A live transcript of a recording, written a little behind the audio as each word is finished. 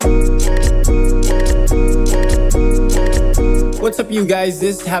What's up, you guys?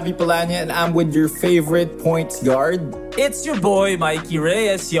 This is Javi Palanya, and I'm with your favorite points guard. It's your boy, Mikey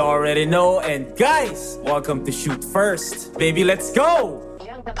Reyes, you already know. And guys, welcome to Shoot First. Baby, let's go!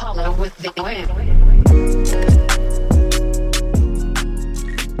 Young Apollo with the win.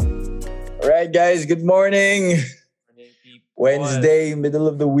 Alright, guys, good morning. Wednesday, middle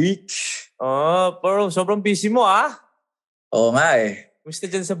of the week. Pero sobrang busy mo, ah. Oo nga eh. Gusto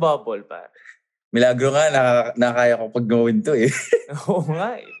dyan sa bubble, pa. Milagro nga, nakakaya ko pag gawin to eh. Oo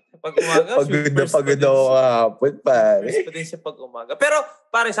nga eh. Pag umaga, pagod ako kahapon, pare. First pa din siya pag umaga. Pero,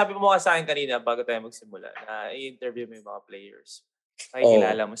 pare, sabi mo sa akin kanina bago tayo magsimula na i-interview mo yung mga players.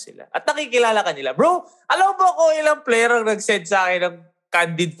 Nakikilala mo sila. At nakikilala ka nila. Bro, alam mo ko ilang player ang nag-send sa akin ng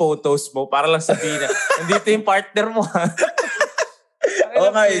candid photos mo para lang sabihin na nandito yung partner mo. Oo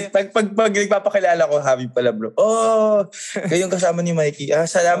nga eh. Pag nagpapakilala ko, Javi pala bro. Kayong kasama ni Mikey.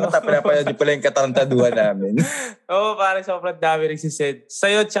 Salamat pala di pala yung katarantaduhan namin. Oo, parang sobrang dami nagsisend.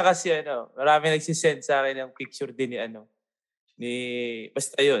 Sa'yo tsaka si marami nagsisend sa akin ng picture din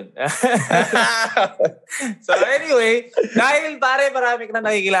basta yun. So anyway, dahil pare marami ka na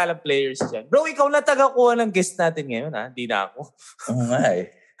nakikilala players dyan. Bro, ikaw na tagakuha ng guest natin ngayon, ha? Hindi na ako. Oo nga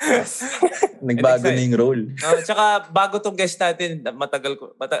eh. Nagbago na yung role. Tsaka bago tong guest natin, matagal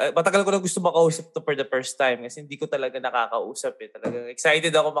ko na gusto makausap to for the first time kasi hindi ko talaga nakakausap eh. Talagang excited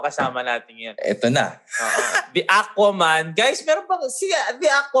ako makasama natin yan. Eto na. The Aquaman. Guys, meron ba The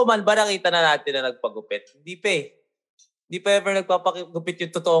Aquaman ba nakita na natin na nagpagupit? Hindi pa eh. Hindi pa ever nagpapagupit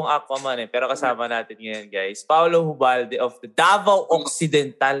yung totoong Aquaman eh. Pero kasama natin ngayon, guys. Paolo Ubalde of the Davao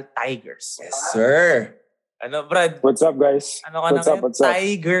Occidental Tigers. Yes, sir. Brad? What's up, guys? Ano ka na ngayon?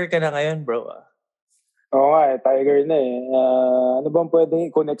 Tiger ka na ngayon, bro. Oo nga eh, Tiger na eh. Ano bang pwedeng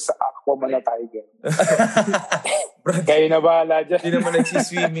i-connect sa Aquaman na Tiger? Brad, kayo na bahala dyan. Hindi naman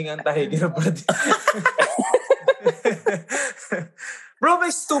nagsiswimming ang Tiger, Brad. Bro,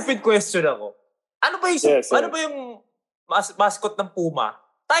 may stupid question ako. Ano ba yung mascot ng Puma?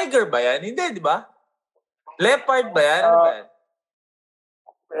 Tiger ba yan? Hindi, di ba? Leopard ba yan? Ano ba yan?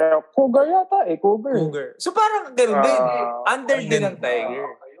 Cougar yata eh, Cougar. So parang ganun din. Under din ng Tiger.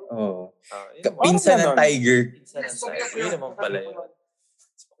 Oo. Pinsan ng Tiger. Yun naman pala yun.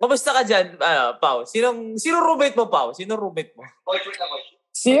 Kamusta ka dyan, Pao? Sino roommate mo, Pao? Sino roommate mo?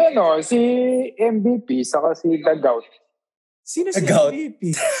 Si MVP, saka si Dagout. Sino si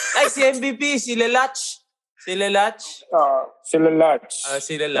MVP? Ay, si MVP, si Lelach. Si Lelach. Si Lelach.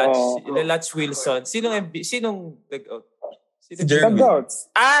 Si Lelach Wilson. Sinong Dagout? Si Jerwin.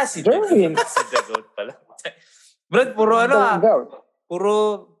 Si Jerwin. Si Dagout pala. Brad, puro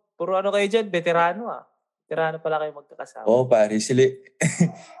Puro kayo dyan, veterano Veterano pala kayo magkakasama. Oo, pare. Sila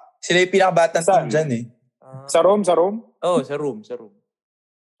yung pinakabatang team dyan eh. Sa room? Oo, sa room.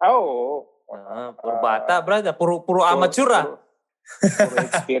 Oo. Puro bata, brad. Puro amateur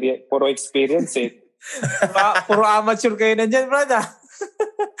Puro experience eh. Puro amateur kayo nandyan, brad.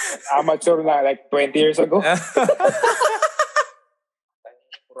 Amateur na like 20 years ago.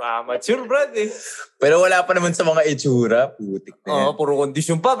 Puro amateur, brad eh. Pero wala pa naman sa mga itsura. Putik na yan. Puro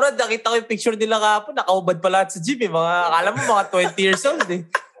kondisyon pa, brad. Nakita ko yung picture nila kahapon. Nakaubad pa lahat sa gym eh. Akala mo mga 20 years old eh.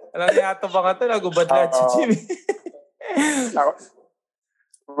 Alam niya ito mga ito, nagubad lahat sa gym eh.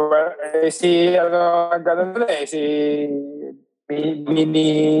 Si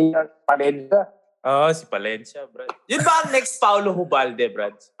Mini Palencia. Si Palencia, brad. Yun ba ang next Paolo Ubalde,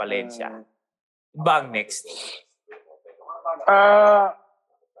 brad? Palencia. Yun ba ang next?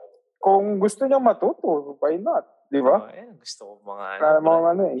 Kung gusto niyang matuto, why not? Di ba? Gusto ko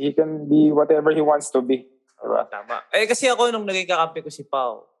he can be whatever he wants to be. Diba? Tama. Kasi ako nung naging kakampi ko si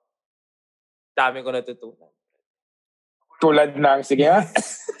Pao, dami ko natutunan. Tulad ng, sige nga.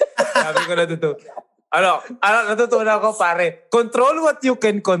 Dami ko natutunan. Natutunan ko, pare. Control what you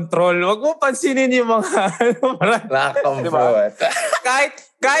can control. Huwag mo pansinin yung mga diba?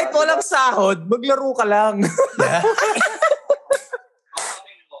 Kahit walang sahod, maglaro ka lang.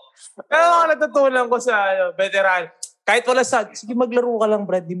 Kaya natutunan ko sa veteran. Kahit wala sige maglaro ka lang,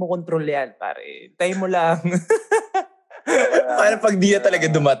 Brad. Di mo control yan, pare. Tayo mo lang. Paano pag di na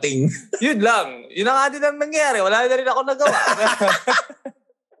talaga dumating? Yun lang. Yun ang din ang nangyari. Wala na rin ako nagawa.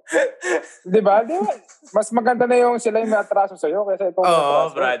 Diba? Mas maganda na yung sila yung may atraso sa'yo kaysa itong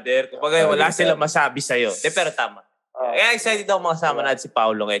brother. Kumbaga wala sila masabi sa'yo. Pero tama. Kaya excited ako makasama natin si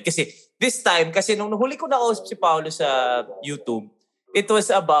Paolo ngayon. Kasi this time, nung huli ko nakausap si Paolo sa YouTube, it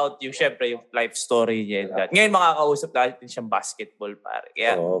was about syempre, yung life story niya. Ngayon makakausap natin siyang basketball, pare.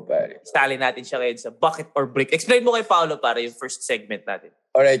 Kaya, pare. Stali natin siya ngayon sa Bucket or Brick. Explain mo kay Paolo, pare, yung first segment natin.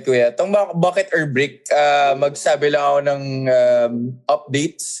 Alright, kuya. Itong Bucket or Brick, magsabi lang ako ng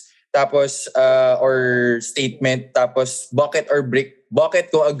updates tapos or statement, tapos bucket or brick.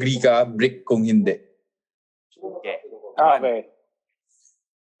 Bucket kung agree ka, brick kung hindi. Okay. Okay.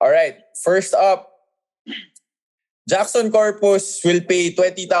 Alright, first up, Jackson Corpus will pay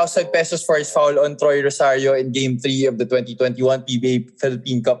 20,000 pesos for his foul on Troy Rosario in Game 3 of the 2021 PBA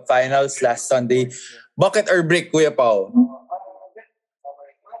Philippine Cup Finals last Sunday. Bucket or brick, Kuya Pao?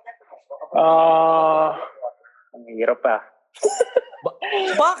 Ang hirap pa.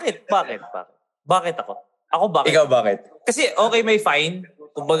 Bakit? Bakit ako? Ako bakit? Ikaw bakit? Kasi okay, may fine.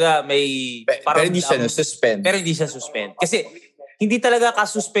 Kumbaga may... Pero hindi siya suspend. Pero hindi siya suspend. Kasi hindi talaga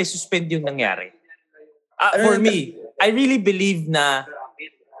ka-suspend yung nangyari. For me, I really believe na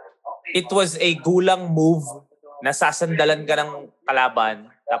it was a gulang move na sasandalan ka ng kalaban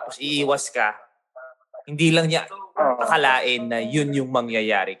tapos iiwas ka. Hindi lang niya akalain na yun yung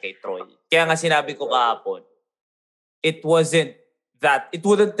mangyayari kay Troy. Kaya nga sinabi ko kahapon, it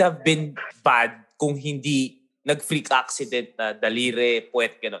wouldn't have been bad kung hindi nag-freak accident na daliri,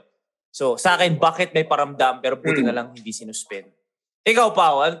 puwet, gano'n. So, sa akin, bakit may paramdam pero buti na lang hindi sinuspend? Ikaw,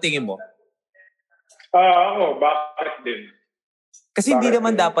 Pao, ano tingin mo? Ako, bakit din? Kasi hindi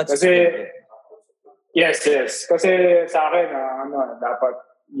naman dapat suspended. Yes. Kasi sa akin, dapat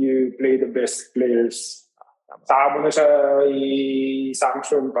you play the best players. Saka mo na siya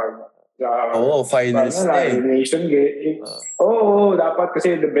i-sanction pag finals na eh. Elimination game. Dapat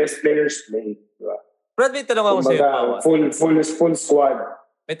kasi the best players play. Diba? Brad, may tanong ako sa'yo, Pao. Full squad.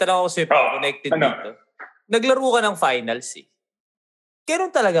 May tanong ako sa'yo, Pao, connected dito. Naglaro ka ng finals eh.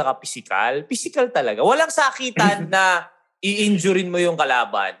 Kailan talaga ka physical? Physical talaga. Walang sakitan na i-injurin mo yung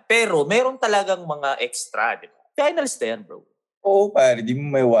kalaban. Pero meron talagang mga extra. Diba? Finals na yan, bro. Oo, pare. Di mo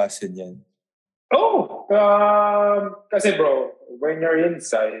maiwasan yan. Kasi bro, when you're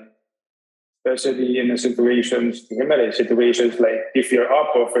inside, especially in situations like if you're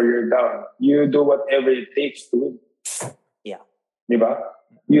up or you're down, you do whatever it takes to win. Yeah. Diba?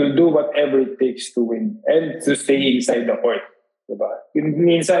 You do whatever it takes to win and to stay inside the court. Diba?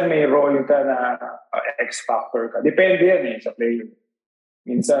 Minsan may role ka na X-factor ka. Depende yan sa player.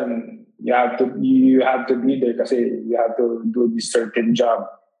 Minsan, you have to be there kasi you have to do this certain job.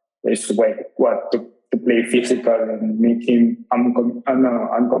 It's like to play physical and make him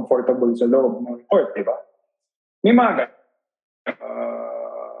uncomfortable sa loob ng court, diba? May mga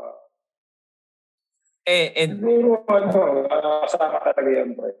kasama talaga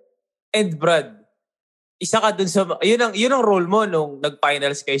yan, bro. And Brad, isa ka dun sa... Yun ang role mo nung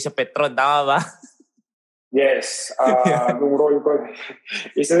nag-finals kayo sa Petron. Tama ba? Yes. Nung role ko,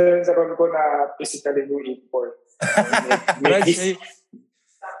 isa sa role ko na physically yung import.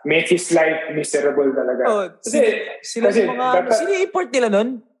 Make his life miserable talaga. Sino import nila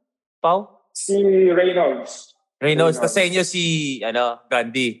nun? Pao? Si Reynolds. Tapos sa inyo si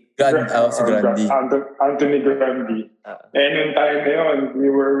Grandi. Si Grandi. Anthony Grandi. And yung time na yun, we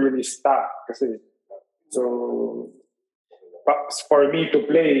were really stuck kasi so, for me to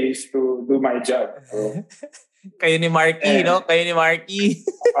play is to do my job. So, Kayo ni Marky, no? Kayo ni Marky.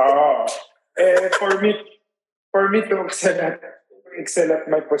 For me to excel at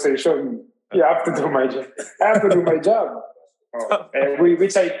my position, you have to do my job. I have to do my job.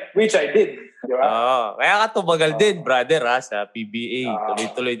 Which I did. Diba? Kaya ka tumagal din, brother, sa PBA.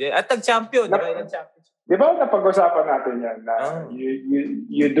 Tuloy-tuloy din. At nag-champion. Di ba napag-usapan natin yan na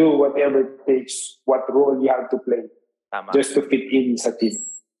you do whatever it takes, what role you have to play. Tama. Just to fit in sa team.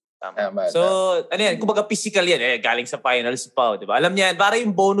 Tama. So, ano yan, kumbaga physical yan. Galing sa finals pa, di ba? Alam niya yan, para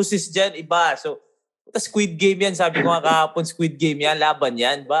yung bonuses dyan, iba. So, Squid Game yan. Sabi ko nga kahapon, Squid Game yan, laban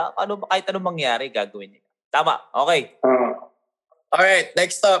yan. Kahit anong mangyari, gagawin niya. Tama, okay. Alright,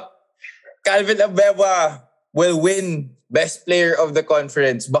 next up. Calvin Abeba will win Best Player of the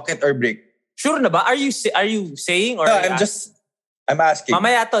Conference. Bucket or brick? Sure na ba? Are you saying or... No, I'm asking.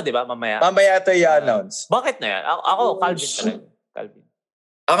 Mamaya to, di ba? Mamaya to i-announce. Bakit na yan? Ako, Calvin talaga. Calvin.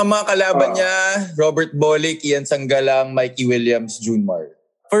 Ang mga kalaban niya, Robert Bolick, Ian Sanggalang, Mikey Williams, Junmar.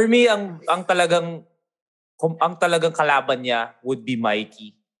 For me, ang talagang kalaban niya would be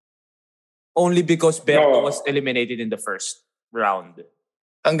Mikey. Only because Berto was eliminated in the first round.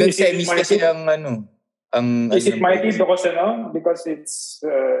 Hanggang semis kasi ang Is it Mikey because it's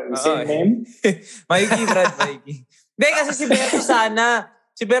the same name? Mikey, Brad, Mikey. Hindi, kasi si Berto sana.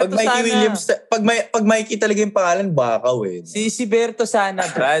 Pag Mikey Williams, pag Mikey talaga yung pangalan, bakaw eh. Si Berto sana,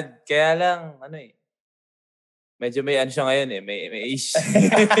 Brad. Kaya lang, medyo may siya ngayon eh. May issue.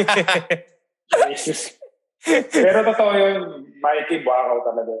 Pero totoo yun, Mikey, bakaw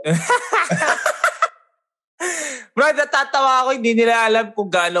talaga. Brad, natatawa ako. Hindi nila alam kung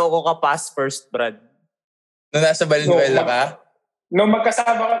gaano ako ka-pass first, Brad. Nung nasa Valenzuela ka? Nung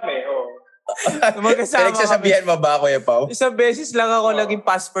magkasama kami, Pinagsasabihan mo ba, Kuya Pao? Isang beses lang ako naging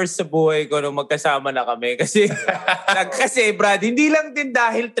pass first sa buhay ko nung magkasama na kami. Kasi, Brad, hindi lang din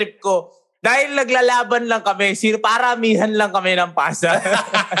dahil trip ko. Dahil naglalaban lang kami, paramihan lang kami ng pasa.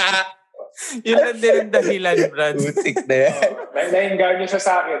 Yun lang din ang dahilan, Brad. Utik na yan. Nainganyo siya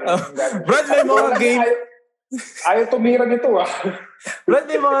sa akin. Brad, may mga game. Ayaw tumira nito Brad,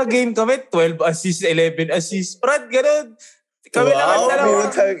 may mga game kami. 12 assists, 11 assists. Brad, ganun. Kami naman dalawa.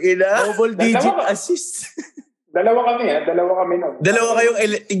 Double digit assist. Dalawa kami nun. Dalawa kayong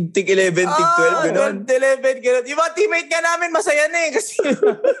tig 11, tig 12, gano'n? 11, gano'n. Yung mga teammate nga namin, masaya na eh. Kasi...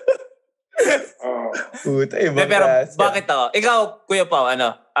 Puta, ibang pero klase. bakit ako? Ikaw, Kuya Pao,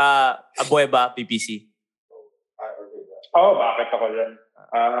 Abueva, PPC? Bakit ako yan?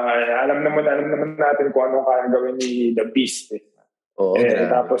 Alam naman natin kung anong kaya gawin ni The Beast.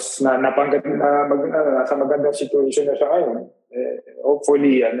 Tapos nasa magandang situation na siya ngayon.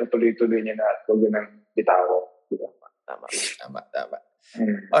 Hopefully, tuloy-tuloy niya na at huwag ng bitaw. Tama.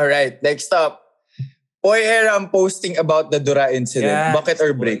 Alright, next up. Poy Eram posting about the Dura incident. Yeah. Bucket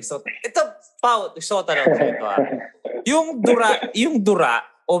or break? So, ito, Pao, tanong ko ito. Yung Dura,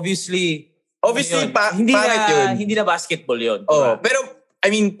 obviously, pangit yun. Hindi na basketball yun. Pero, I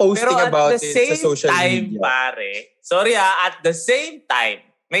mean, posting about it sa social time, media. Pare, sorry at the same time,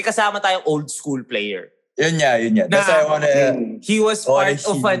 may kasama tayong old school player. Yun niya. That's why I wanna... He was part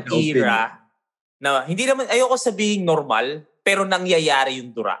of an opinion. era na hindi naman, ayoko sabihin normal, pero nangyayari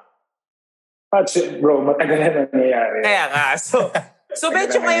yung Dura. Bro, matagal na nangyayari. Kaya nga. So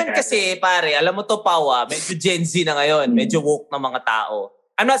medyo ngayon kasi, pare, alam mo to, Pawa, medyo Gen Z na ngayon. Medyo woke na mga tao.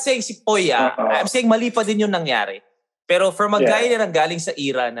 I'm not saying si Poy, I'm saying mali pa din yung nangyari. Pero from a guy na nanggaling sa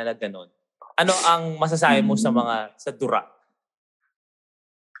era na nagganon, ano ang masasabi mo sa Dura?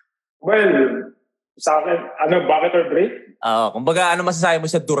 Well, sa akin, bucket or break? Kumbaga, ano masasabi mo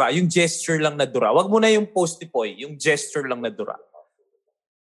sa Dura? Yung gesture lang na Dura. Wag mo na yung post ni Poy, yung gesture lang na Dura.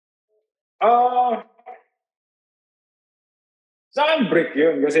 Sa akin break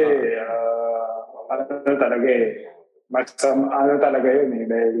yun kasi talaga talaga yun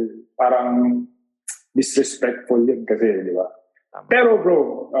dahil parang disrespectful yun kasi, di ba? Pero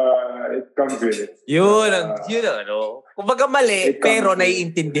bro, it comes with it. Yun, kumbaga mali, pero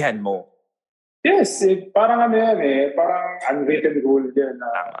naiintindihan mo. Yes, parang parang unwritten rule yan.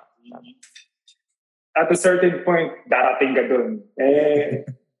 At a certain point, darating ka dun.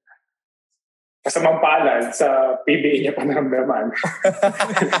 Kasamang palad sa PBA niya panaramdaman.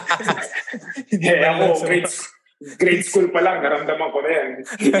 Ako, grade school pa lang, naramdaman ko na yan.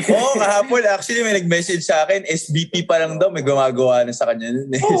 Kahapon, actually, may nag-message sa akin, SBP pa lang daw, may gumagawa na sa kanya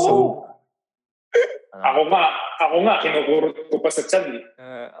nun. So, ako nga, kinukurot ko pa sa tiyan.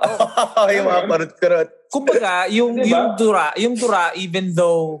 Yung mga parot-karot. Kumbaga, yung Dura, even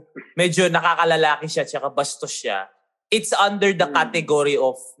though medyo nakakalalaki siya tsaka bastos siya, it's under the category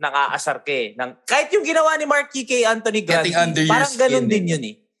of nang-aasar ka eh. Kahit yung ginawa ni Marky kay Anthony Grant, parang ganun din yun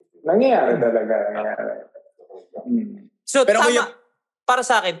eh. Nangyayari talaga. So, pero para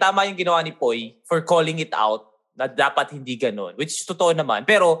sa akin, tama yung ginawa ni Poy for calling it out na dapat hindi ganun. Which is totoo naman.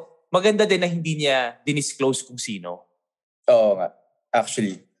 Pero maganda din na hindi niya dinisclose kung sino. Oo nga.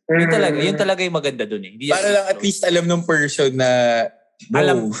 Actually. Yun talaga yung maganda dun eh. Para lang at least alam ng person na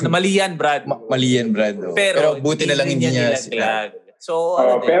alam na mali yan, Brad. Mali yan, Brad. Pero buti na lang hindi niya nilaglag. So,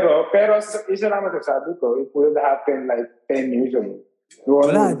 pero isa lang masasabi ko, it would happen like 10 years ago. No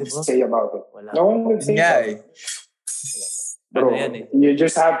one would say about it. No one would say about it. Bro, you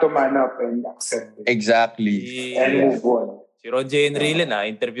just have to man up and accept it. Exactly. And move on. Si Ron J. Enrile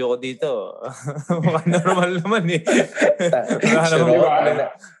interview ko dito. Normal naman eh.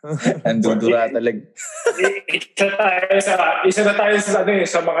 Nandudura talaga. Isa na tayo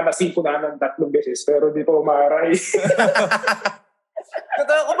sa mga nasipo na ng 3 beses pero di pa umaray.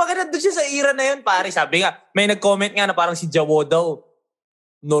 Kumbaga nandun siya sa era na yun, pare. Sabi nga, may nag-comment nga na parang si Jawo daw.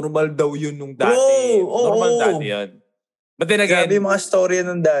 Normal daw yun nung dati. Normal dati yun. But then again, grabe yung mga story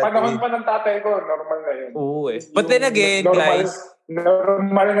nung dati. Panahon pa ng tatay ko, normal na yun. Oo eh. But then again, guys.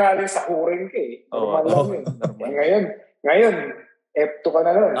 Normal nga rin sa kuring ka eh. Normal lang yun. Ngayon, F2 ka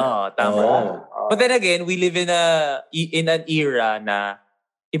na nun. Tama. But then again, we live in an era na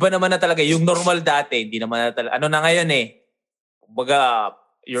iba naman na talaga. Yung normal dati, hindi naman na talaga. Ano na ngayon eh. Kumbaga,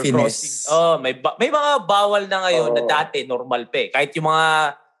 you're Finesse. crossing. May mga bawal na ngayon na dati normal pa eh. Kahit yung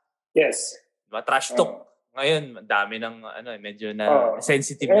mga trash talk. Ngayon, dami ng medyo na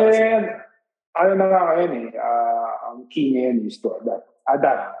sensitive na kasi. Ano na nga ngayon eh, ang key ngayon is to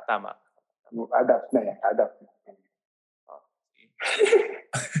adapt. Tama. Adapt na yan.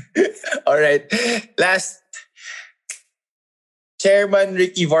 Alright. Last. Chairman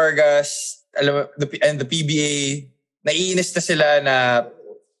Ricky Vargas and the PBA, naiinis na sila na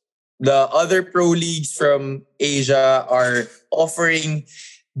the other pro leagues from Asia are offering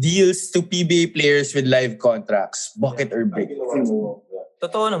deals to PBA players with live contracts. Bucket or brick?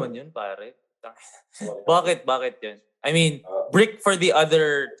 Totoo naman yun, pare. Bakit yun? I mean, brick for the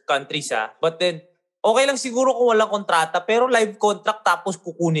other countries, but then, okay lang siguro kung walang kontrata, pero live contract tapos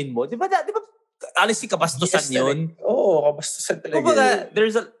kukunin mo. Di ba honestly, kabastusan yun? Oo, kabastusan talaga. Kumbaga,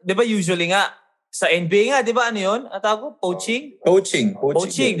 di ba usually nga, sa NBA nga, di ba ano yun? Poaching?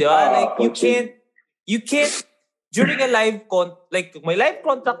 Poaching, di ba? Like, you can't, during a live like, may live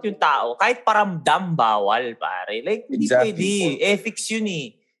contract yung tao, kahit paramdam, bawal, pare. Like, hindi pwede. Ethics yun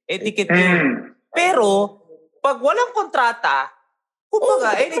Etiquette yun. Pero, pag walang kontrata,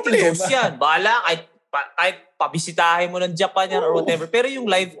 kumbaga, anything goes yan. Bahala, kahit pabisitahin mo ng Japan yan or whatever. Pero yung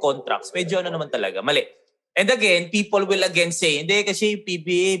live contracts, medyo naman talaga, mali. And again, people will again say, hindi kasi yung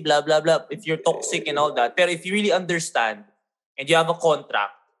PBA, blah, blah, blah, if you're toxic and all that. Pero if you really understand and you have a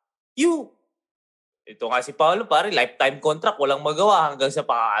contract, ito nga si Paolo, pare, lifetime contract, walang magawa hanggang sa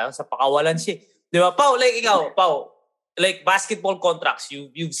pakawalan siya. Di ba, Pao, like ikaw, like basketball contracts,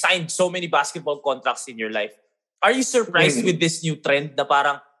 you've signed so many basketball contracts in your life. Are you surprised with this new trend na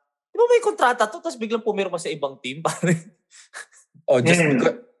parang, di ba may kontrata to, tapos biglang pumirma sa ibang team, pare?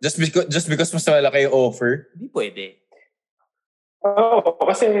 Just because mas malaki yung offer? Hindi pwede.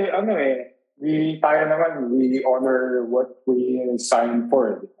 Kasi tayo naman, we honor what we signed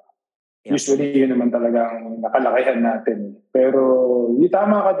for. Yeah. Usually, yun naman talagang nakalakihan natin. Pero,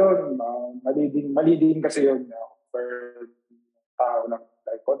 tama ka doon. Mali din kasi yun. For tao ng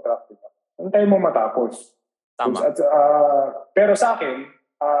like, contract. Antay mo matapos. Tama. Pero sa akin,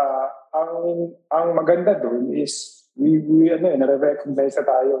 ang maganda doon is nare-recognize na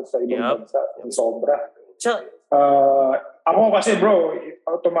tayo sa ibang bansa. Sobra. Ako kasi bro,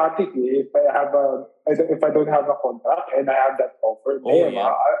 automatic if I don't have a contract and I have that offer,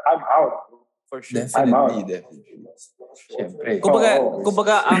 I'm out. For sure. Definitely. Siyempre.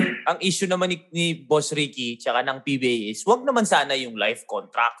 Kumbaga ang issue naman ni Boss Ricky tsaka ng PBA is wag naman sana yung life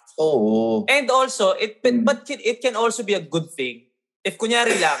contract. Oo. And also, it can also be a good thing if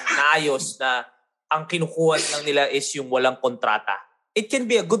kunyari lang naayos na ang kinukuha lang nila is yung walang kontrata. It can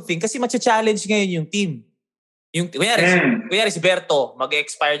be a good thing kasi matcha-challenge ngayon yung team. Kunyari si Berto,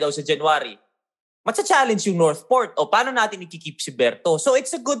 mag-expire daw sa January. Matcha-challenge yung Northport. O paano natin ikikip si Berto? So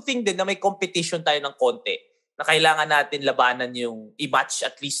it's a good thing din na may competition tayo ng konti na kailangan natin labanan yung i-match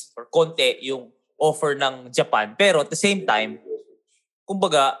at least or konti yung offer ng Japan. Pero at the same time,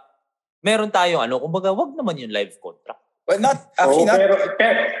 kumbaga, meron tayong kumbaga, wag naman yung live contract. Well,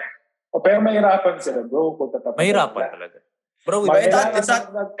 pero mahirapan sila, bro. Mahirapan talaga. Bro,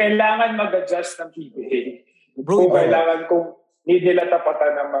 kailangan mag-adjust ng PBA. Bro, kung hindi nila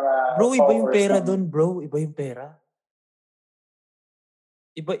tapatan ng mga bro, iba yung pera doon, bro. Iba yung pera.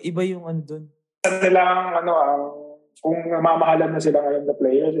 Iba yung doon. Kung mamahalan na sila ngayon na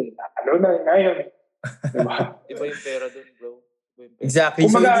players, ngayon. Diba? Iba yung pera doon, bro. Exactly.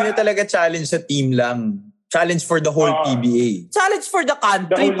 So, hindi na talaga challenge sa team lang. Challenge for the whole PBA. Challenge for the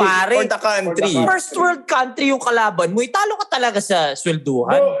country, pare. For the country. First world country yung kalaban mo. Italo ka talaga sa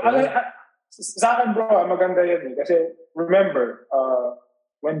swelduhan. Bro, sa akin, bro, maganda yun. Kasi, remember,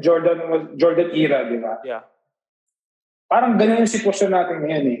 when Jordan era, di ba? Yeah. Parang ganyan yung sitwasyon natin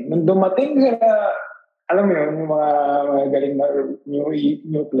ngayon. Nung dumating sila, alam mo yun, yung mga galing na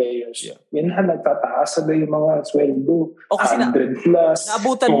new players. Yeah. Yan nagtataas na yung mga sweldo. 100 plus,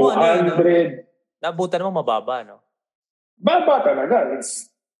 naabutan mo, 200. Naabutan mo mababa, no? Baba talaga.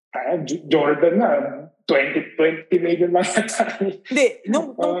 Jordan na. 20 million lang tayo. Hindi,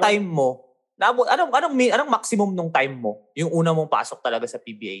 nung time mo, anong maximum nung time mo? Yung una mong pasok talaga sa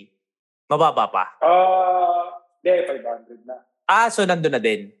PBA? Mababa pa? Hindi, 500 na. So nandun na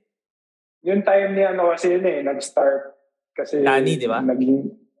din? Yung time niya, kasi yun nag-start. Kasi Dani, di ba?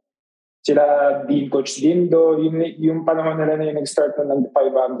 Sila, Coach Dindo, yung panahon nila na yung nag-start na ng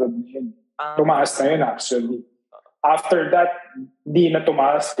 500 na yun. Tumaas na yun actually. After that, di na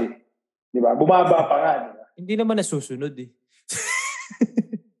tumaas Di ba? Bumaba pa nga. Diba? Hindi naman nasusunod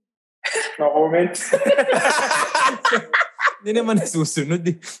No comment. Hindi naman nasusunod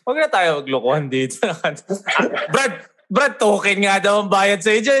Huwag na tayo maglokohan dito. Brad, token nga daw ang bayad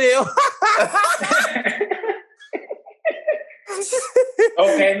sa'yo dyan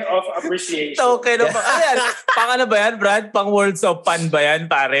Token of appreciation. Token of... Ayan, pang ano ba yan, Brad? Pang Worlds of Fun ba yan,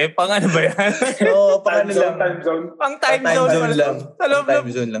 pare? Pang ano ba yan? Oo, pang ano lang. Time zone. Pang time zone lang. Time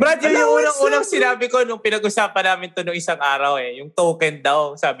zone lang. Brad, yun yung unang sinabi ko nung pinag-usapan namin to nung isang araw Yung token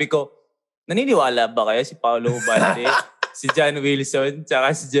daw. Sabi ko, naniniwala ba kayo si Paolo Ubalde si John Wilson,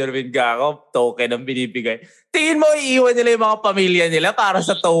 tsaka si Jerwin Gaco, token ang binibigay. Tingin mo, iiwan nila yung mga pamilya nila para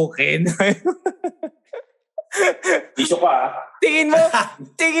sa token? Iso ka, tingin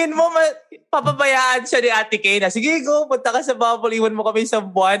mo, papabayaan siya ni Ate Kay na, sige, go, punta ka sa bubble, iwan mo kami sa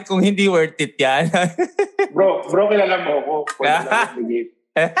buwan kung hindi worth it yan. Bro, kilala mo ako.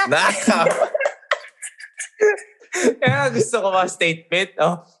 Kaya gusto ko mga statement.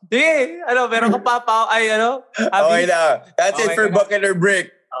 Oh. Sige, meron ka pa, Okay na. That's it for Bucket or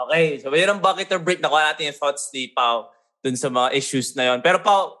Brick. Okay, so yun ang Bucket or Brick. Nakuha natin yung thoughts ni Pao dun sa mga issues na yon. Pero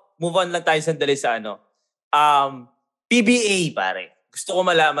Pao, move on lang tayo sandali sa PBA, pare. Gusto ko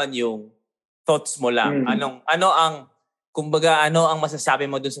malaman yung thoughts mo lang. Ano ang masasabi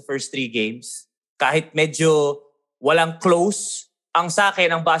mo dun sa first 3 games? Kahit medyo walang close, ang sa akin,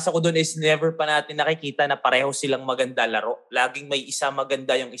 ang basa ko dun is never pa natin nakikita na pareho silang maganda laro. Laging may isa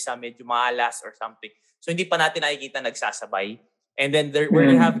maganda, yung isa medyo malas or something. So hindi pa natin nakikita nagsasabay. And then we're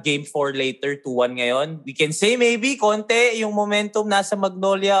gonna have game 4 later, 2-1 ngayon. We can say maybe konti yung momentum nasa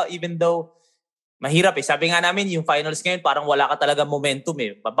Magnolia even though mahirap eh. Sabi nga namin, yung finals ngayon parang wala ka talaga momentum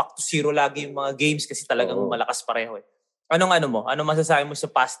eh. Back to 0 lagi yung mga games kasi talagang malakas pareho eh. Anong masasabi mo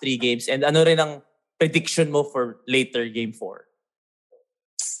sa past 3 games? And ano rin ang prediction mo for later game 4?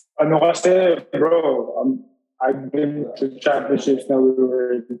 Kasi, bro, I've been to championships na we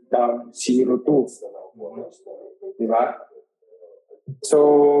were down 0-2. Diba?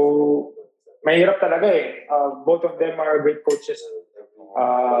 So, mahirap talaga eh. Both of them are great coaches.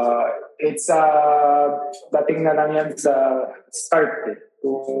 It's dating na lang yan sa start eh.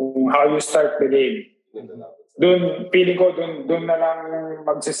 Kung how you start the game. Feeling ko, doon na lang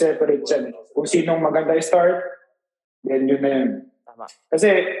magse-separate yan. Kung sinong maganda start, then yun na yun. Tama. Kasi,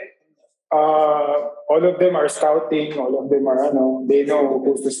 all of them are scouting, all of them are, they know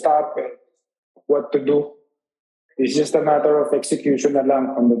who to stop and what to do. It's just a matter of execution na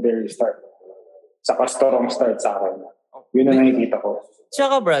lang from the very start. Saka strong start sa akin. Yun na nakikita ko.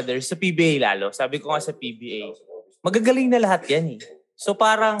 Tsaka brother, sa PBA lalo, sabi ko nga sa PBA, magagaling na lahat yan eh. So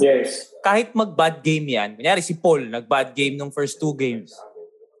parang, kahit mag-bad game yan, kunyari si Paul, nag-bad game nung first 2 games,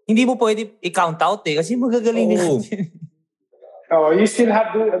 hindi mo pwede i-count out eh, kasi magagaling na lahat yan. You still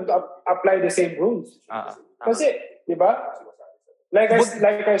have to apply the same rules. Kasi, di ba? Like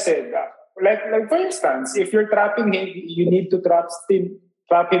I said, like for instance, if you're trapping him, you need to trap him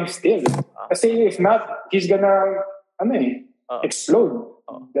still. Kasi if not, he's gonna explode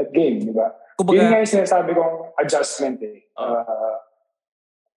that game, di ba? Yun nga yung sinasabi kong adjustment eh.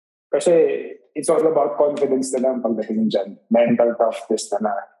 Kasi it's all about confidence na lang pagdating dyan. Mental toughness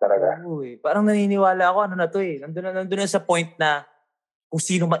na talaga. Parang naniniwala ako, nandun na sa point na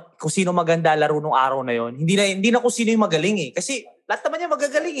kung sino maganda laro nung araw na yon. Hindi na kung sino yung magaling eh. Kasi lahat naman niya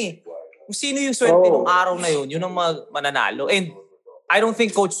magagaling eh. Kung sino yung swerte nung araw na yun ang mananalo. And I don't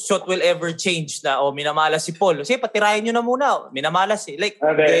think Coach Chot will ever change na, minamalas si Paul. Kasi patirahin nyo na muna. Minamalas eh. Like,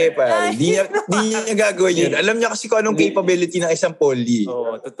 Di niya gagawin yun. Alam niya kasi kung anong capability ng isang Pauli.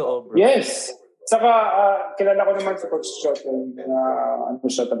 Totoo bro. Yes. Saka, kilala ko naman si Coach Chot.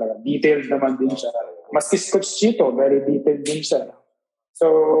 Siya talaga. Detailed naman din siya. Maski si Coach Chito, very detailed din siya.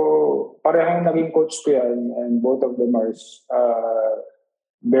 So, parehong naging coach ko yan. And both of them are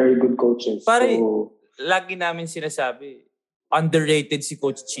very good coaches. Lagi namin sinasabi, underrated si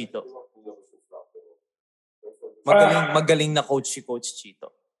Coach Chito. Magaling na coach si Coach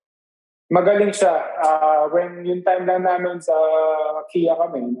Chito. Magaling siya. When yung time lang namin sa Kia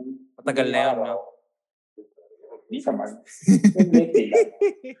kami. Matagal na yun, no? Hindi naman. Lately lang.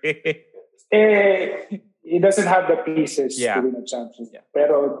 He doesn't have the pieces to win a championship. Yeah.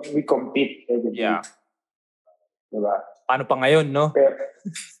 Pero we compete every day. Yeah. Diba? Paano pa ngayon, no?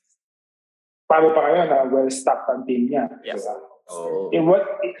 Paano pa ngayon, well-stocked ang team niya. Yes. Diba?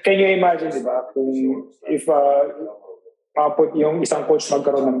 Can you imagine, diba? If maput yung isang coach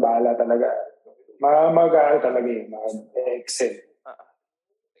magkaroon ng bahala talaga, mag-aaral talaga yun, mag-excel.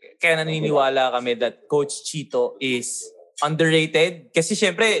 Kaya naniniwala kami that Coach Chito is underrated. Kasi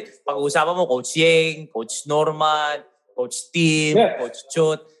syempre, pag-uusapan mo, Coach Yeng, Coach Norman, Coach Tim, Coach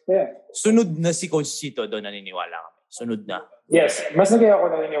Chot. Yeah. Sunod na si Coach Chito, doon naniniwala kami. Sunod na. Yes, mas naging ako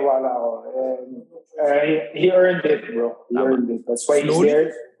naniniwala ako. He earned it, bro. He earned it. That's why he's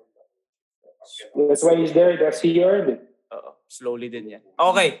there. That's why he's there. He earned it. Slowly din yan.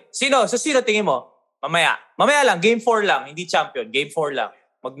 Okay. Sino tingin mo? Mamaya lang. Game 4 lang. Hindi champion. Game 4 lang.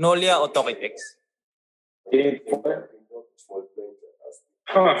 Magnolia o Tokitex? Game 4?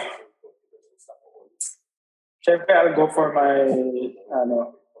 Siyempre, I'll go for my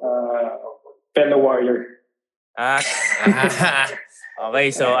fellow warrior. Okay,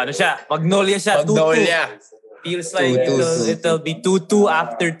 so siya? Magnolia siya. Magnolia. 2-2. Feels like 2-2. it'll be 2-2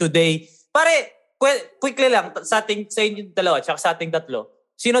 after today. Pare, quickly lang, sa inyo dalawa, tsaka sa ating tatlo,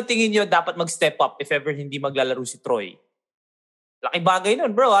 sino tingin nyo dapat mag-step up if ever hindi maglalaro si Troy? Laking bagay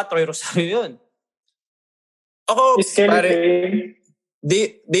nun, bro, ha? Troy Rosario yun. Ako, Is Kelly pare, playing?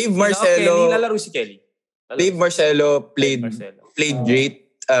 Dave Kelly, Marcelo, lalaro si Kelly. Dave Marcelo played great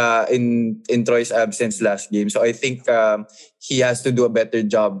in Troy's absence last game. So I think he has to do a better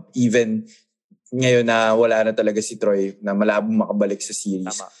job even ngayon na wala na talaga si Troy na malabong makabalik sa series.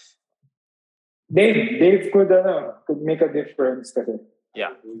 Tama. Dave could make a difference kasi.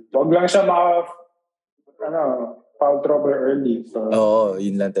 Yeah. Wag lang siya foul trouble early. So. Oo,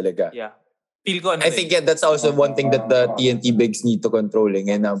 yun lang talaga. Yeah. Feel ko I think that's also one thing that the TNT Bigs need to controlling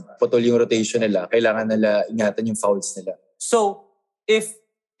and putol yung rotation nila. Kailangan nila ingatan yung fouls nila. So, if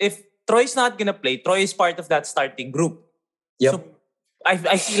Troy's not gonna play, Troy is part of that starting group. Yep. So,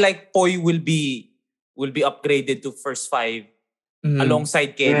 I feel like Poy will be upgraded to first five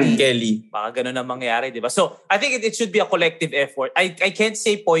alongside Kelly. Baka ganun ang mangyari, di ba? So, I think it should be a collective effort. I can't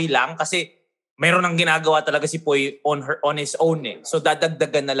say Poy lang kasi mayroon ang ginagawa talaga si Poy on his own eh. So,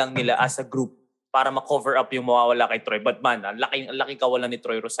 dadagdagan na lang nila as a group para ma-cover up yung mawawala kay Troy. But man, ang laking kawalan ni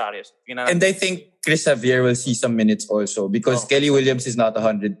Troy Rosario. And I think Chris Xavier will see some minutes also because Kelly Williams is not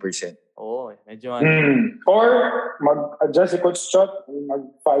 100%. Oo, medyo Or mag-adjust si Coach Chot,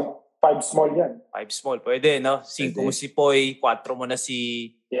 mag-5 small yan. 5 small, pwede, no? 5 mo si Poy, 4 mo na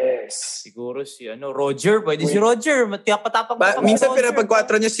si... Yes. Siguro si Roger. Pwede si Roger. Matapang minsan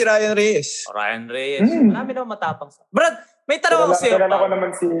pinapag-4 niya si Ryan Reyes. Ryan Reyes. Marami naman matapang. Brad, may tanong ako sa'yo. Kilala ko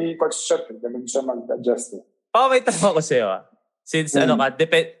naman si Coach Chot. Ganun siya mag-adjust. May tanong ako sa'yo. Since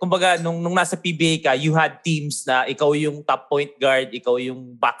kumbaga nung nasa PBA ka, you had teams na ikaw yung top point guard, ikaw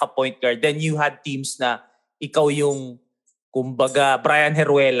yung backup point guard. Then you had teams na ikaw yung, kumbaga, Brian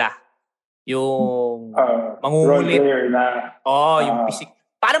Heruela. Yung mangungulit. Yung pisik.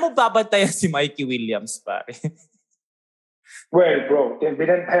 Paano mo babantayan si Mikey Williams, pare? Well, bro,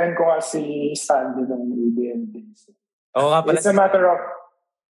 binantayan ko si Sandy ng ABM days. Oo nga pala. It's a matter of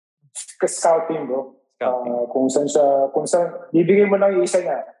scouting, bro. Kung saan, bibigay mo lang yung isa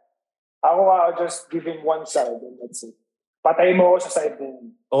niya. I'll just give him one side and that's it. Patayin mo ako sa side na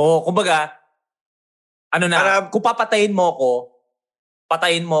yun. Kumbaga, kung papatayin mo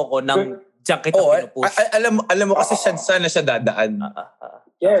ako ng diyan kita pinupush. Alam mo kasi saan na siya dadaan.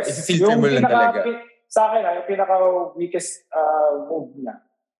 Yes. Filter mo lang talaga. Sa akin, yung pinaka-weakest move niya.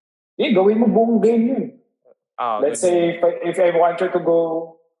 Gawin mo buong game yun. Let's say, if I want you to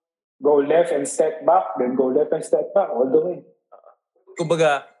go left and step back, then go left and step back all the way.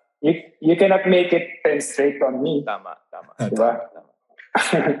 Kumbaga, you cannot make it 10 straight on me. Tama. Diba?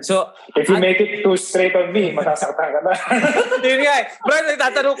 So, if you make it too straight on me, masasaktan ka na. Yun nga Brad,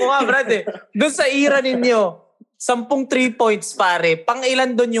 tatanong ko nga, Brad Doon sa era ninyo, 10 3 points pare, pang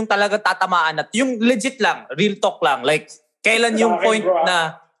ilan doon yung talaga tatamaan at yung legit lang, real talk lang. Like, kailan yung point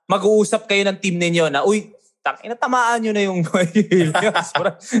na mag-uusap kayo ng team ninyo na, tamaan nyo na yung Williams.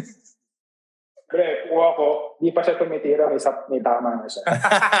 Pre, kuha ko, di pa siya tumitira, may tama na siya.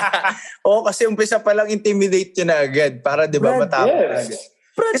 Kasi umpisa pa lang intimidate nyo na agad para di ba matapos na agad.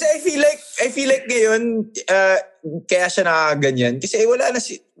 Kasi I feel like ngayon, kaya siya nakaganyan. Kasi wala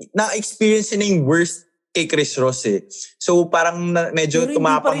na-experience na yung worst kay Chris Ross eh. So parang medyo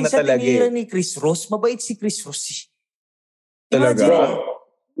tumapang na talaga eh. Pero hindi pa rin siya tinira ni Chris Ross. Mabait si Chris Ross eh. Talaga?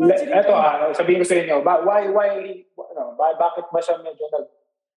 Eto sabihin ko sa inyo, bakit ba siya medyo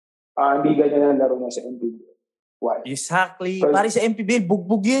hindi ganyan ang laro niya sa MPBL? Why? Exactly. Pare sa MPBL,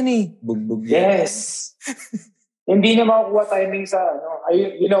 bugbog yan eh. Bugbog yan. Yes. Hindi niya makukuha timing sa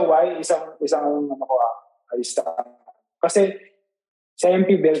you know why? Isang makuha. Kasi sa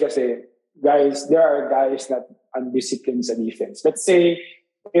MPBL kasi, guys, there are guys that undisciplined sa defense. Let's say,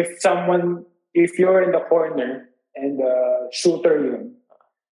 if you're in the corner and the shooter yun,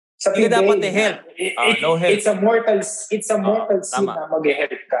 sa PBA, dapat help. No help. It's a mortal sin na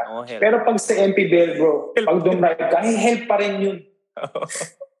mag-help ka. No help. Pero pag sa MPBL, bro, pag dumrive ka, help pa rin yun.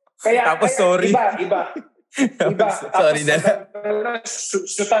 Tapos sorry. Iba. Sorry na.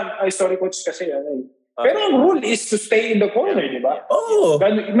 Sorry coach kasi pero ang rule is to stay in the corner, di ba? Oh.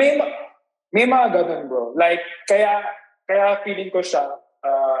 May mga ganun, bro. Like, kaya feeling ko siya,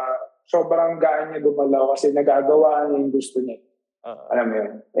 sobrang gaan niya gumalaw kasi nagagawa niya yung gusto niya. Alam mo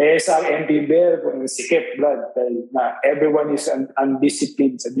yun. Sa MPBL, sikip, blood. Na everyone is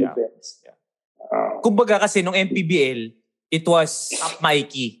undisciplined sa defense. Yeah. Kumbaga kasi nung MPBL, it was up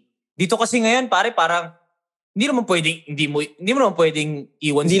Mikey. Dito kasi ngayon, parang hindi mo naman pwedeng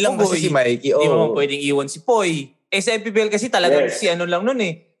iwan hindi si lang Poy. kasi si Mikey. Hindi mo naman pwedeng iwan si Poy. Sa MPBL kasi talagang si ano lang nun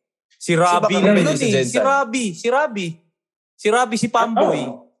eh. Si Robbie baka lang may nun si eh. Jensen. Si Robbie, si Pamboy.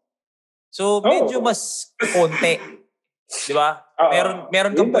 So, medyo Oo. mas konti. Di ba? Oo.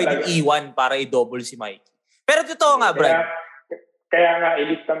 Meron kang Yun pwedeng talaga. iwan para i-double si Mikey. Pero totoo nga, Brad. Kaya nga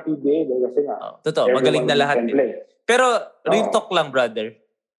elite ng PBA kasi nga. Totoo, magaling na lahat. Can play. Pero, real Oo. talk lang, brother.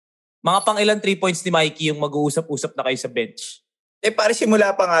 Mga pang ilang 3 points ni Mikey yung mag-uusap-usap na kayo sa bench. Pare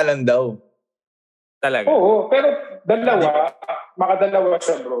simula pa nga lang daw. Talaga. Oo, pero makadalawa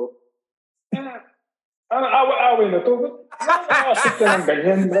siya, bro. Ang away-away na to. Nakakasip ka ng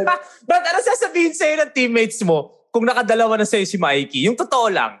ganyan, bro. Brad, ano sasabihin sa'yo ng teammates mo kung nakadalawa na sa'yo si Mikey? Yung totoo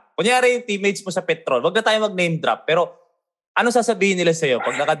lang. Kunyari yung teammates mo sa Petrol, wag na tayo mag-name drop, pero ano sasabihin nila sa'yo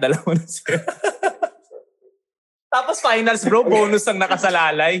pag nakadalawa na sa'yo? Tapos finals, bro, bonus ang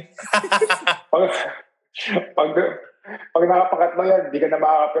nakasalalay. pag nakapakatlo yan, di ka na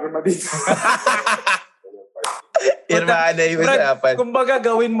makakapirma dito. Irmaan na yung usapan. Kumbaga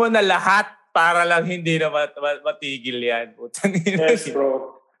gawin mo na lahat para lang hindi na matigil yan. Yes,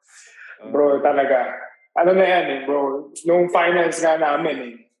 bro. Bro, talaga. Ano na yan bro. Nung finals nga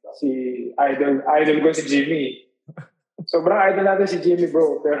namin si idol ko si Jimmy. Sobrang idol natin si Jimmy,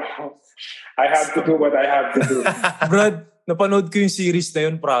 bro. Pero I have to do what I have to do. Brad, napanood ko yung series na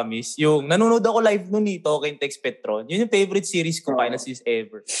yun, promise. Yung nanonood ako live nun Talking Text Petron. Yun yung favorite series ko, final series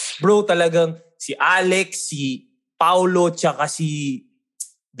ever. Bro, talagang si Alex, si Paulo, tsaka si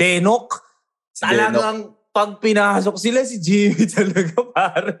Denok. Talagang pag pinasok sila, si Jimmy talaga,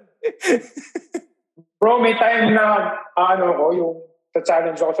 pare. Bro, may time na yung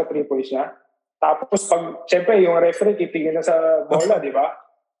challenge ako sa 3 points niya. Tapos siyempre, yung referee, titingin na sa bola, di ba?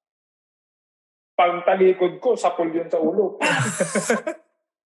 Pag talikod ko, sapul yun sa ulo.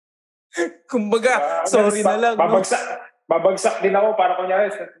 Kumbaga, sorry na lang. Babagsak din ako para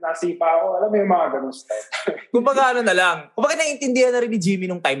kunyari, nasipa ako. Alam mo yung mga ganun style. Kumbaga na lang. Kumbaga naiintindihan na rin ni Jimmy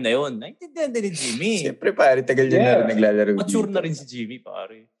nung time na yun. Naiintindihan din ni Jimmy. Siyempre pare, tagal niya na rin naglalaro. Mature na rin si Jimmy,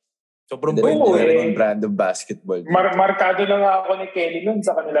 pare. Sobrang bait na rin yung brand of basketball. Markado na nga ako ni Kelly nun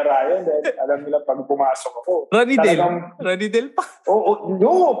sa kanila Ryan dahil alam nila pag pumasok ako. Ranidel pa.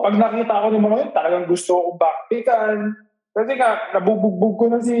 Oo, pag nakita ako ng mga yun, talagang gusto ko backpickan. Kasi nga, nabubugbog ko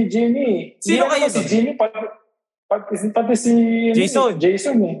na si Jimmy. Sino kayo si Jimmy, pati si Jason.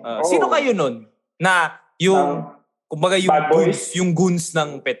 Jason Sino kayo nun? Na yung, kumbaga yung Bad Boys? Yung goons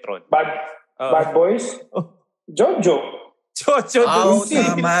ng Petron. Bad Boys? Jojo. Jojo Dunsil.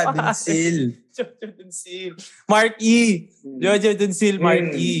 Tama, Dunsil. Jojo Dunsil. Mark E. Jojo Dunsil,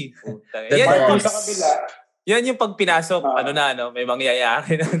 Mark E. Yan sa kabila. Yan yung pag pinasok, may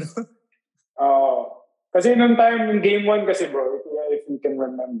mangyayari na. Kasi nung time, yung game 1 kasi bro, if you can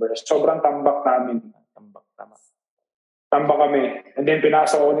remember, sobrang tambak namin. Tambak kami. And then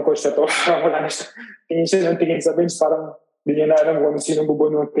pinasok ako ni Coach na to. Wala na siya. Tingin sa bench, parang hindi niya na alam kung sino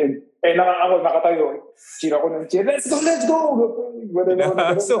bubunutin. Ako, nakatayo. Cheer ako ng cheer. Let's go!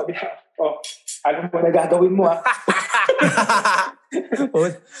 Sabi niya, alam mo na gagawin mo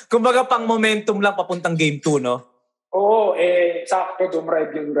Kumbaga pang momentum lang papuntang game 2, no? Oo, sakto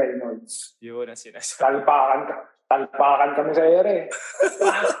dumride yung Reynolds. Yun ang sinasabi. Talpakan kami sa ere.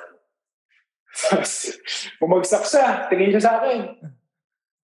 Bumagsak siya. Tingin siya sa akin.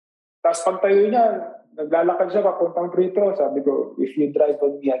 Tapos pagtayo niya, naglalakad siya papuntang free throw. Sabi ko, if you drive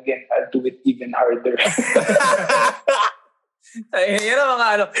on me again, I'll do it even harder. Yan ang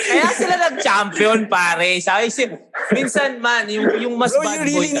mga Kaya sila nag-champion, pare. Minsan man, yung mas bro, bad boy talaga.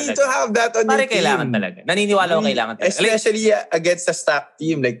 you really need to have that on pare, your team. Kailangan talaga. Naniniwala ko kailangan talaga. Especially against a stacked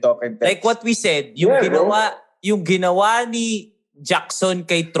team like Talking Text. Like what we said, yung ginawa ni Jackson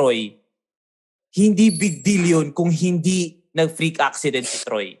kay Troy, hindi big deal yun kung hindi nag-freak accident si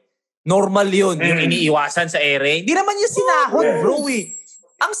Troy. Normal yun, yung iniiwasan sa ere. Hindi naman yung sinahod, bro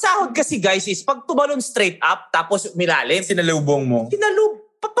Ang sahod kasi guys is pag tumalon straight up tapos umilalim. Sinalubong mo.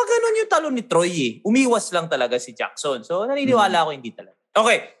 Pag ganun yung talon ni Troy umiwas lang talaga si Jackson. So naniniwala ako hindi talaga.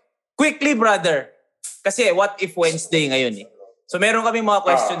 Okay, quickly brother. Kasi what if Wednesday ngayon So meron kaming mga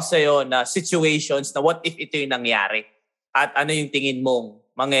questions sa'yo na situations na what if ito yung nangyari. At ano yung tingin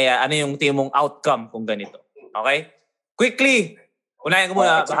mong ano yung tingin mong outcome kung ganito. Okay? Quickly. Unahin ko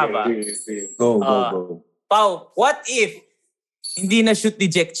muna, mahaba. Go. Pau, what if hindi na shoot ni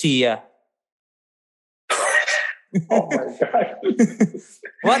Jack Chia? Oh my God.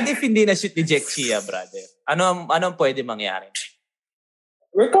 What if hindi na shoot ni Jack Chia, brother? Anong pwede mangyari?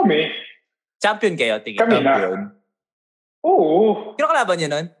 Well, kami. Champion kayo, tingin. Kami na. Oo. Sino kalaban niyo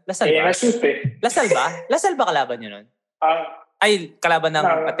nun? Lasal ba? Na-shoot Lasal ba? Lasal ba kalaban niyo nun? Ay, kalaban ng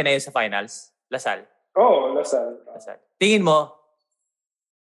Ateneo sa finals? Lasal? Oo, Lasal. Tingin mo,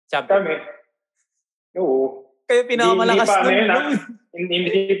 champion? Kami. Oo. Kaya pinakamalakas hindi pa, nun, bro.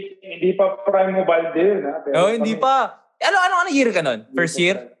 hindi pa prime mobile yun, ha? Pero No, hindi pa. Ano year ka nun? First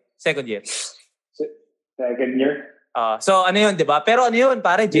year? Second year? Second year. So ano yun, di ba? Pero ano yun,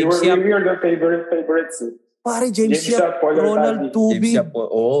 pare, James Yap. We were the favorites. Pare, James Yap, Ronald James Tubid, Yap,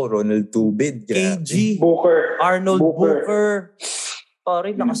 Ronald Tubid. KG, Booker. Arnold Booker.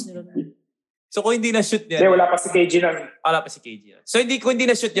 Pare, lakas nila na. So kung hindi na-shoot yan. Hindi, wala pa si KG na. Wala pa si KG. So kung hindi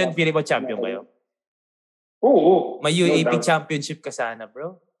na-shoot yan, feeling mo champion kayo? Oo. May UAP championship ka sana,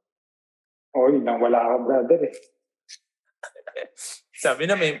 bro. Yun lang. Wala ako, brother eh. Sabi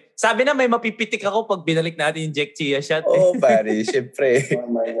na may mapipitik ako pag binalik natin yung Jack Chia shot. Pare, syempre. Oh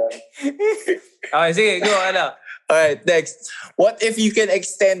my God. Okay, sige, go, Alright, next. What if you can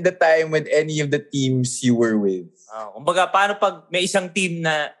extend the time with any of the teams you were with? Kumbaga, paano pag may isang team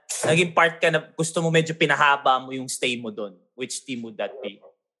na naging part ka na gusto mo medyo pinahaba mo yung stay mo doon? Which team would that be?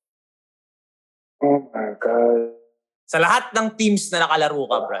 Oh my God. Sa lahat ng teams na nakalaro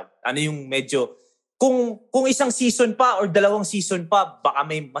ka, Brad, ano yung medyo, kung isang season pa or dalawang season pa, baka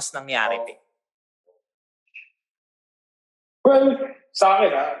may mas nangyari. Well, sa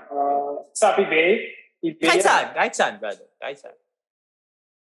akin sa PBA. Kahit saan, brother. Kahit saan.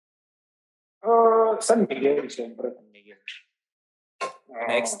 San Miguel, siyempre. San Miguel.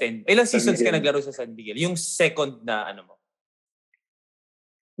 Na-extend. Ilang seasons ka naglaro sa San Miguel? Yung second na ano mo?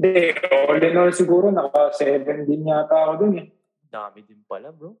 Hindi, all in all siguro, naka-7 din yata ako dun eh. Dami din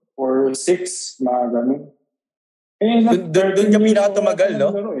pala, bro. Or 6, mga ganun. Doon ka pinakatumagal, no?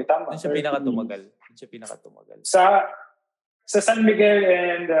 Doon siya pinakatumagal. Sa San Miguel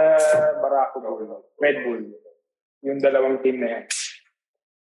and Barako Bull, Red Bull. Yung dalawang team na yan.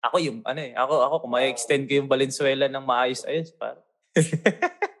 Ako kung ma-extend ko yung Valenzuela ng maayos-ayos, para.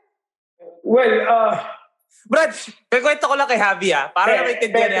 Well, Brad, kwento ko lang kay Javi, para na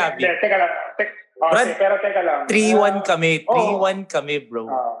maintindihan ni Javi. Teka lang. Brad, pero teka lang. 3-1 kami. 3-1 kami, bro.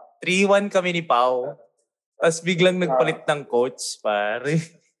 3-1 kami ni Pau. Tapos biglang nagpalit ng coach, pare.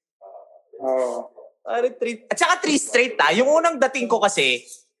 Pare, 3. At saka 3 straight, Yung unang dating ko kasi,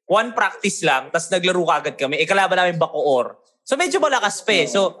 1 practice lang, tapos naglaro kagad kami. Kalaban namin Bacoor. So medyo malakas pa eh.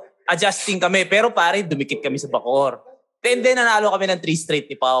 So adjusting kami. Pero pare, dumikit kami sa Bacoor. Then nanalo kami ng 3 straight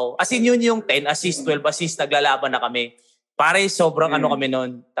ni Pau. As in yun yung 10 assist, 12 assist, naglalaban na kami. Pare, sobrang kami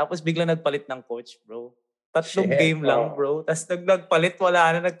nun. Tapos biglang nagpalit ng coach, bro. 3 game lang, bro. Tapos nagpalit,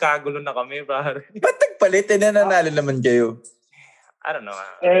 wala na, nagkagulo na kami, pare. Ba't nagpalit? Nanalo naman kayo. I don't know.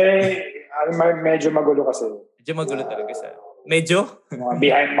 Medyo magulo kasi. Medyo magulo talaga sa... Medyo?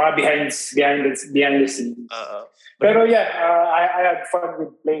 behind the scenes. Pero yeah, I had fun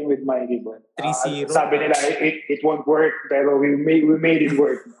with playing with my people. 3-0. Sabi nila, it won't work, pero we made it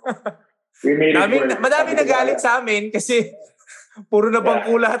work. Madami nagalit sa amin kasi puro na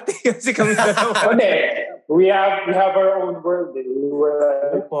bangko lahat kasi kami dalawa. We have our own world.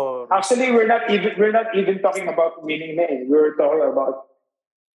 Actually, we're not even talking about winning na eh. We're talking about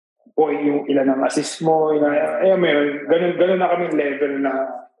yung ilan ang assist mo, ganun na kaming level na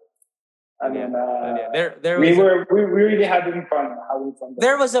we really having fun.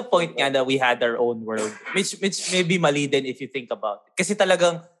 There was a point nga that we had our own world, which may be mali din if you think about it. Kasi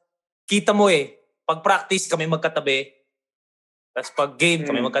talagang kita mo pag practice kami magkatabi, tapos pag game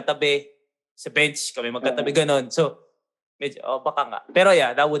kami magkatabi, sa bench kami magkatabi, ganon. So, medyo, baka nga. Pero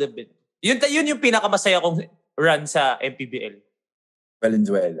yeah, that would have been. Yun yung pinakamasaya kong run sa MPBL.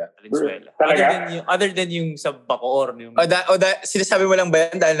 Valenzuela. Other than yung sa Bacoor. Sinasabi mo lang ba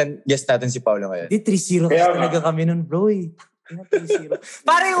yan dahil guest natin si Paolo ngayon? Di 3-0 kasi talaga kami nun, bro. 3-0.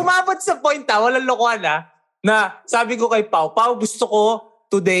 Pare, umabot sa point walang lokohan na sabi ko kay Pau, gusto ko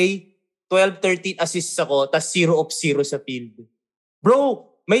today 12-13 assists ako, tas 0 of 0 sa field.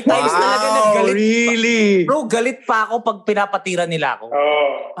 Bro, may times talaga na galit. Really? Bro, galit pa ako pag pinapatira nila ako.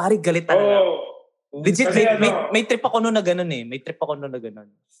 Pare, galit talaga. Legit, may trip ako noon na gano'n eh. Tapos,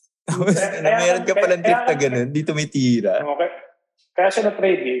 meron ka palang trip na gano'n, dito may tira. Okay. Kaya siya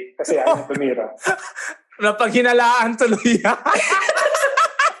na-trade kasi ayaw tumira. Napaghinalaan tuloy.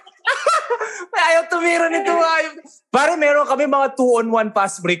 Ayaw tumira nito. Pare, meron kami mga 2-on-1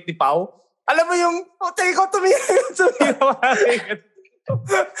 pass break ni Pau. Alam mo yung, ikaw tumira.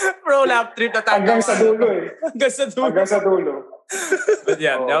 Bro, lap trip na tayo. Hanggang sa dulo. But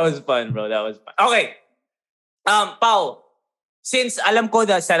yeah, that was fun, bro. That was fun. Okay. Pau, since alam ko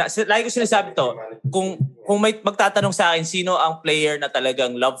na, lagi ko sinasabi to, kung may magtatanong sa akin, sino ang player na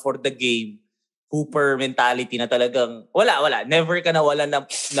talagang love for the game, Hooper mentality na talagang, wala. Never ka nawala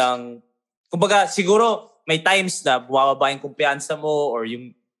ng kumbaga, siguro, may times na bumababa yung kumpiyansa mo or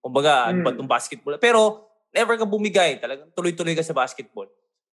yung, kumbaga, ano ba itong basketball. Pero, never ka bumigay. Talagang tuloy-tuloy ka sa basketball.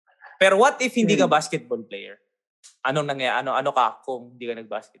 Pero what if hindi ka basketball player? anong nangyayari, ano ka kung hindi ka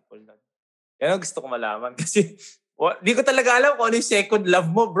nag-basketball nun? Yan ang gusto ko malaman. Kasi, di ko talaga alam kung ano yung second love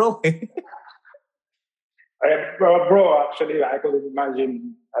mo, bro. Bro, actually, I could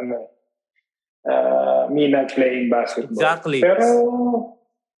imagine me not playing basketball. Exactly. Pero,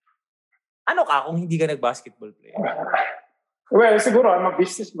 ano ka kung hindi ka nag-basketball player? well, siguro, I'm a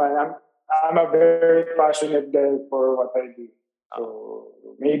businessman. I'm a very passionate guy for what I do. So,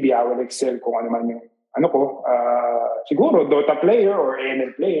 maybe I will excel kung ano man yung, siguro, Dota player or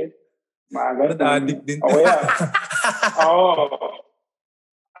NL player. Addict din. Oh, yeah.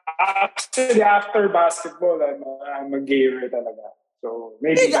 Actually, after basketball, I'm a gamer talaga. So,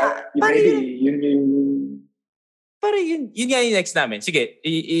 maybe yun yung... Pero yun nga yung next namin. Sige,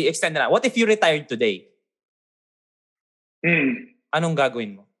 i-extend na. What if you retired today? Anong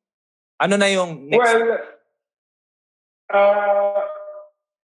gagawin mo? Ano na yung next? Well,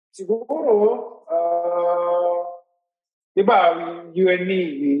 siguro, di ba, you and me,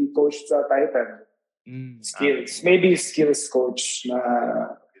 we coached sa Titan. Skills. Maybe skills coach na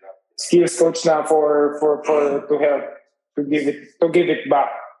for to help to give it back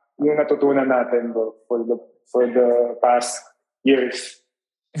yung natutunan natin, bro, for the past years.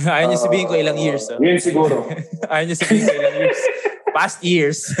 Ayaw niyo sabihin ko ilang years. Yun siguro. Ayaw niyo sabihin ko ilang years. Past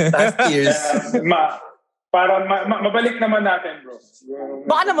years. Para mabalik naman natin, bro.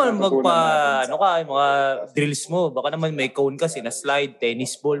 Baka naman mga drills mo. Baka naman may cone kasi na slide,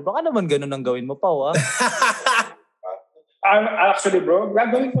 tennis ball. Baka naman ganun ang gawin mo pa, ha? Actually, bro,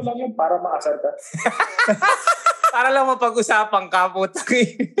 gagawin ko lang yun para maasar ka. Para lang mapag-usapan ka, putang.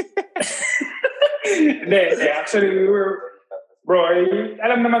 Hindi. Actually,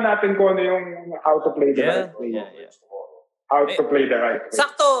 alam naman natin kung ano yung how to play the right way. Yeah. How to play the right way.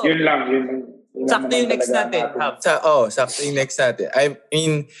 Sakto. Yun lang. Sakto yung next natin. Sakto yung next natin. I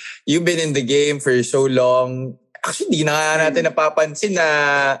mean, you've been in the game for so long. Actually, di na nga natin napapansin na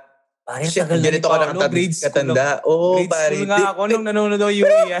ganito ka katanda. Oo, pare. Grade school nga ako nung nanonood ako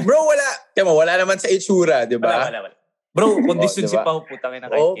UE. Bro, wala naman sa itsura, di ba? Wala. Bro, kondisyon si Pao, putang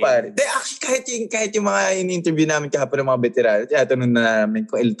ina kahit. Oo, pare. Actually, kahit yung mga in-interview namin kahapon ng mga veterano, tinatanong na namin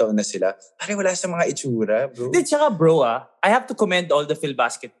kung ilang taon na sila. Pare, wala sa mga itsura, bro. Tsaka bro, I have to commend all the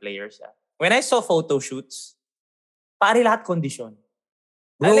PhilBasket players. When I saw photo shoots, pare lahat kondisyon.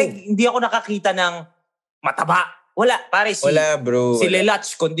 Like, hindi ako nakakita ng mataba. Wala, pare. Wala, bro. Si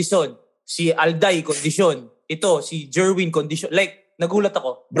Lelach, kondisyon. Si Alday, kondisyon. Ito, si Jerwin, kondisyon. Like, nagulat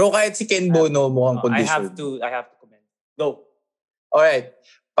ako. Bro, kahit si Ken Bono mukhang kondisyon. I have to comment. Go. Alright.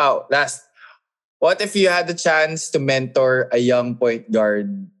 Pao, last. What if you had the chance to mentor a young point guard?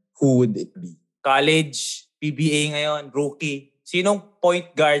 Who would it be? College, PBA ngayon, rookie. Sinong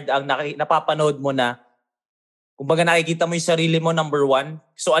point guard ang napapanood mo na kumbaga nakikita mo yung sarili mo number one?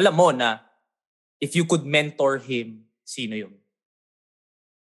 So alam mo na if you could mentor him, sino yun?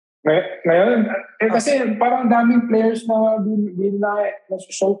 Ngayon, kasi parang daming players na di na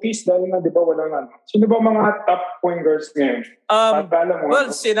showcase dahil nga di ba walang Sino ba mga top point guards ngayon?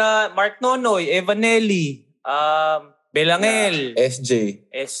 Sina Mark Nonoy, Evanelli, Belangel, SJ,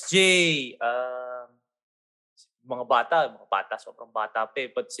 mga bata, sobrang bata pa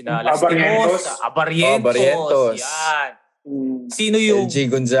eh. But sina Lastimosa, Abarientos. Yan. Sino yung... LJ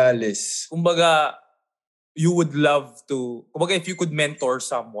Gonzalez. Kumbaga, you would love to... Kumbaga, if you could mentor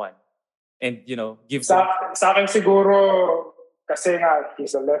someone and, give sa akin siguro, kasi nga,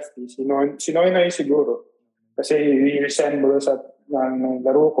 he's a lefty. Sinoy na yun siguro. Kasi he resembles ng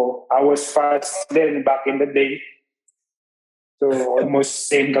laro ko. I was fast then back in the day. So, almost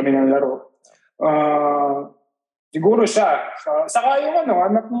same kami ng laro. Siguro siya. Saka yung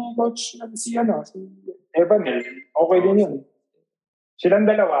anak ni coach, si Evanel. Okay din yun. Silang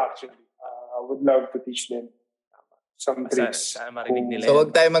dalawa actually. I would love to teach them some tricks. Sana marinig nila. So,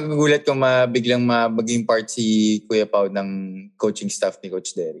 wag tayo magugulat kung biglang maging part si Kuya Pao ng coaching staff ni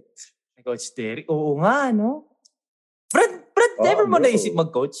Coach Derek. Coach Derek? Oo nga, no? Brad, never mo naisip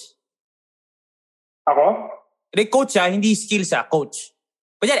mag-coach? Ako? Coach hindi skills coach.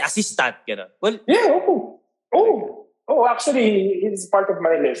 Kunyari, assistant, gano'n. Well, yeah, actually, it's part of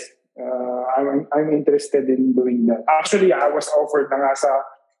my list. I'm interested in doing that. Actually, I was offered na nga sa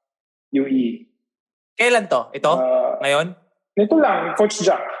UE. Kailan to? Ito? Ngayon? Ito lang, Coach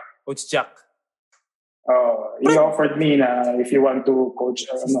Jack. Coach Jack. He offered me na if you want to coach,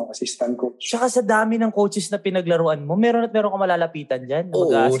 assistant coach. Tsaka sa dami ng coaches na pinaglaruan mo, meron ka malalapitan dyan.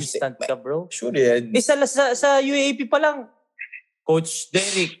 Mag-assistant ka, bro. Sure yan. Sa UAP pa lang, Coach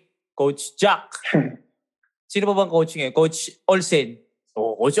Derek, Coach Jack. Sino pa bang coach ngayon? Coach Olsen.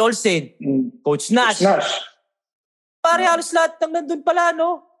 Coach Olsen. Coach Nash. Pare, halos lahat ng nandun pala,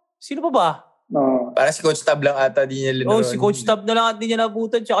 no? Sino pa ba? Parang si Coach Tab lang ata di niya linaron. Si Coach Tab na lang at di niya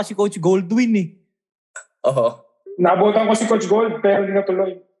nabutan. Tsaka si Coach Goldwyn eh. Oo. Nabutan ko si Coach Gold, pero hindi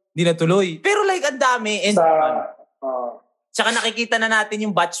natuloy. Pero like, ang dami. And, tsaka nakikita na natin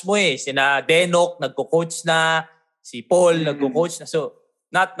yung batch mo eh. Sina Denok, nagko-coach na. Si Paul, nagko-coach na. So,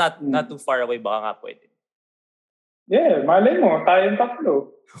 not too far away. Baka nga pwede. Yeah, malay mo. Tayong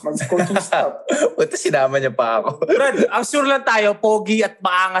tatlo. Mag-coaching staff. Buta sinama niya pa ako. Brad, ang sure lang tayo, pogi at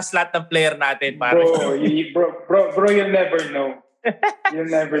maangas lahat ng player natin. Bro, you'll never know. You'll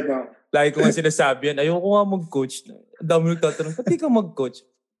never know. Lagi ko nga sinasabi yan, ayoko nga mag-coach. Ang dami nagtatanong, pati ka mag-coach?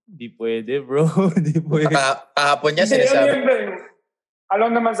 Hindi pwede, bro. Hindi pwede. Kahapon niya sinasabi.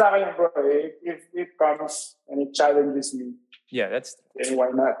 Alam naman sa akin, bro, if it comes and it challenges me, yeah, that's... then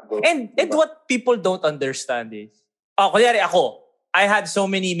why not, bro? And what people don't understand is, kunyari ako, I had so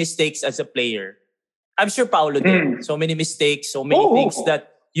many mistakes as a player. I'm sure Paolo did. So many mistakes, so many things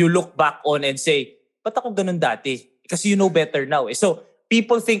that you look back on and say, ba't ako ganun dati? Kasi you know better now. So,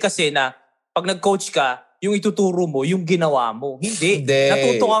 people think kasi na pag nag-coach ka, yung ituturo mo, yung ginawa mo. Hindi.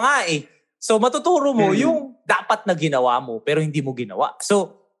 Natuto ka nga eh. So, matuturo mo yung dapat na ginawa mo, pero hindi mo ginawa.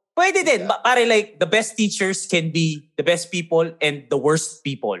 So, pwede din. Pare like, the best teachers can be the best people and the worst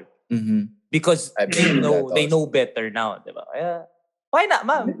people. Because they know better now. Diba? Kaya, why not,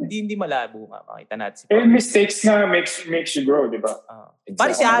 ma'am? Hindi malabo nga. Makita natin si Paolo. Mistakes nga makes you grow, di ba?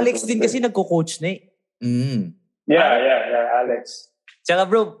 Pare si Alex din kasi nagko-coach na eh. Yeah, Alex. Tsaka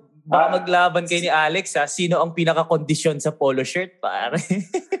bro, baka maglaban kayo ni Alex ha. Sino ang pinaka-kondisyon sa polo shirt, pare?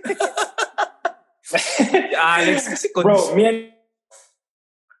 Si Alex kasi kondisyon.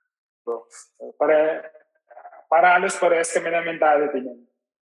 Bro, para alos parehas kami na mentality niyan.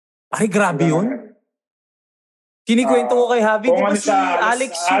 Ay, grabe yun. Kinikwento ko kay Javi, di ba si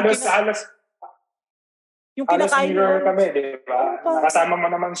Alex yung kinakain niya kami, di ba? Nakasama mo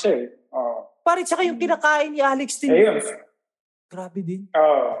naman siya eh. Pare, tsaka yung kinakain ni Alex din. Ayun. Grabe din.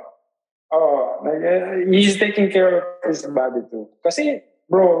 He's taking care of his body too. Kasi,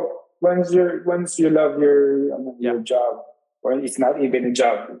 bro, once you love your job, well, it's not even a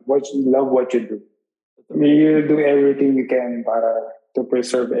job. Love what you do. You do everything you can para to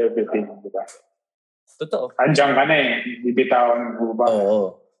preserve everything, di ba? Totoo. Andiyan ka na eh. Bibitawan mo ba?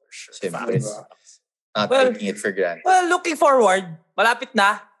 Oo. Siyempre. Not taking it for granted. Well, looking forward, malapit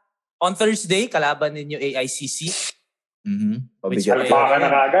na. On Thursday, kalaban ninyo AICC. Salpakan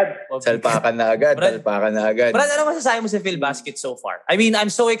na agad. Brad, ano masasabi mo sa PhilBasket so far? I mean, I'm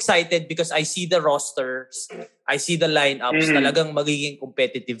so excited because I see the rosters, I see the lineups, talagang magiging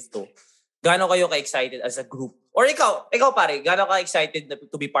competitive to. Gaano kayo ka-excited as a group? Or ikaw pare, gaano ka-excited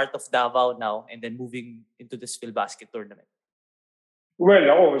to be part of Davao now and then moving into this PhilBasket tournament? Well,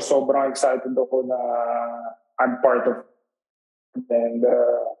 ako, sobrang excited ako na I'm part of it. And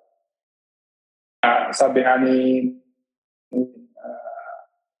sabi nga ni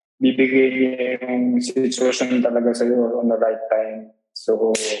bibigay niya yung situation talaga sa'yo on the right time.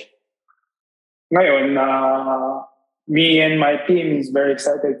 So, ngayon, me and my team is very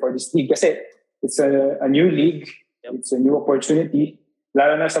excited for this league kasi it's a new league. Yep. It's a new opportunity.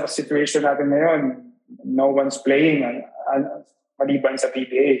 Lalo na sa situation natin ngayon, no one's playing maliban sa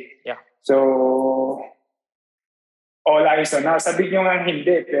PBA. Yeah. So, all eyes on us. Sabi nyo nga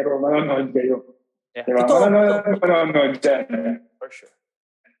hindi, pero manonood kayo. Yeah. Diba? Manonood dyan. For sure.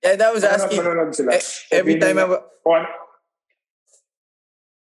 Yeah, that was asking. Every time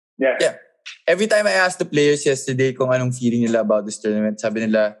Every time I asked the players yesterday kung anong feeling nila about this tournament, sabi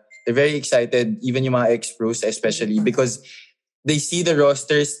nila, they're very excited, even yung mga ex-pros especially, because they see the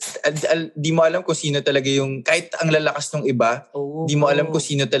rosters, di mo alam kung sino talaga yung, kahit ang lalakas ng iba, di mo alam kung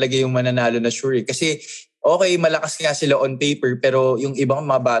sino talaga yung mananalo na sure. Kasi, okay, malakas nga sila on paper, pero yung ibang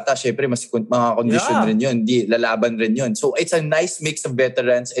mga bata, syempre, mga condition rin yun. Lalaban rin yun. So, it's a nice mix of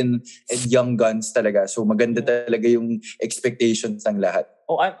veterans and young guns talaga. So, maganda talaga yung expectations ng lahat.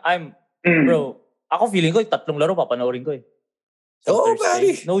 Bro, ako feeling ko, 3 laro papanoorin ko eh.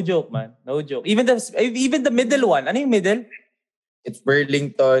 Buddy. No joke, man. No joke. Even the middle one. Ano yung middle? It's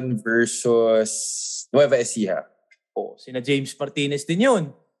Burlington versus Nueva Ecija. Sina James Martinez din yun.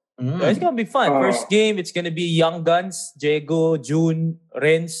 So it's gonna be fun. First game, it's gonna be young guns, Diego, June,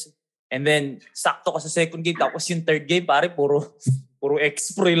 Renz, and then sakto ka sa second game. Tapos yung third game, pare, puro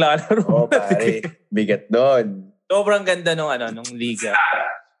ex-pro ilalaro. Pare, bigat doon. Sobrang ganda nung liga.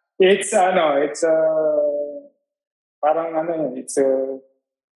 It's a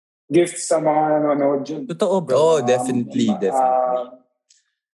gift sa mga nanonood dyan. Totoo, bro. Definitely.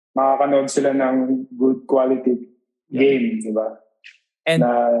 Makakanood sila ng good quality game, di ba? And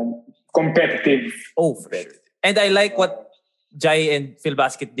competitive. And I like what Jai and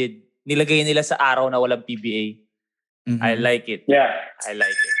PhilBasket did nilagay nila sa araw na walang PBA. Mhm. I like it. Yeah. I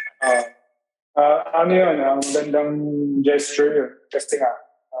like it. Ano yun, ang gandang gesture yun. Kasi nga,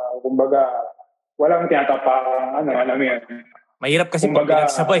 kumbaga, walang tinatapang, alam mo yun. Mahirap kasi pag Kumbaga,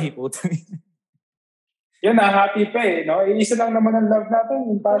 pinagsabay. Puto. Yun, happy pa eh, no? Isa lang naman ang love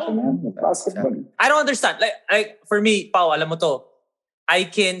natin, yung passion natin, basketball. I don't understand. Like for me, Pao, alam mo to, I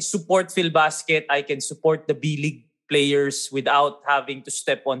can support Phil Basket, I can support the B-League players without having to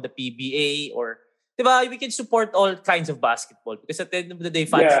step on the PBA or, diba, we can support all kinds of basketball because at the end of the day,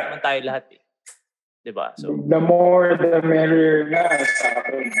 fans naman tayo lahat eh. Diba? So, The more, the merrier nga sa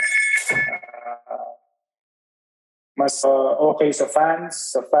akin. Mas okay sa fans,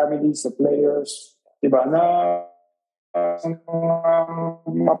 sa family, sa players. Diba? Na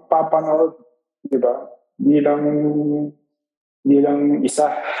mapapanood. Diba? Di lang isa.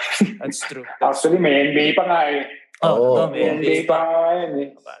 that's true. Actually, may NBA pa nga eh. May NBA pa nga yan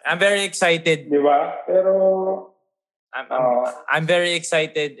eh. I'm very excited. Diba? Pero I'm very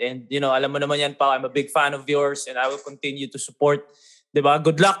excited and alam mo naman yan, Pao, I'm a big fan of yours and I will continue to support. Diba?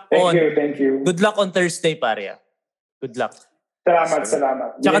 Good luck thank you. Good luck on Thursday, Paria. Good luck.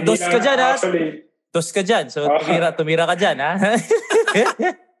 Salamat. Tsaka dos ka dyan, ha? Actually, Dos ka dyan. So, tumira ka dyan, ha?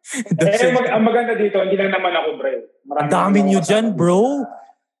 ang maganda dito, hindi lang naman ako, bro. Ang dami nyo dyan, bro.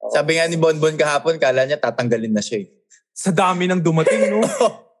 Sabi nga ni Bonbon kahapon, kala niya tatanggalin na siya eh. Sa dami ng dumating, no?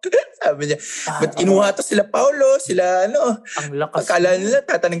 Sabi niya, ba't kinuha to sila Paulo, sila Ang lakas. Akala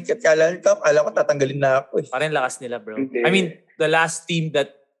ko tatanggalin na ako eh. Parang lakas nila, bro. Hindi. I mean, the last team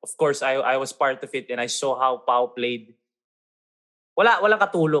that, of course, I was part of it and I saw how Pau played. Walang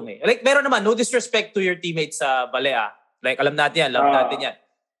katulong eh. Like, meron naman, no disrespect to your teammates sa Balea. Like, alam natin yan, love natin yan.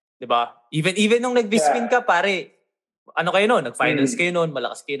 Diba? Even nung nag-Bismin ka, pare, ano kayo nun? Nag-finals kayo nun,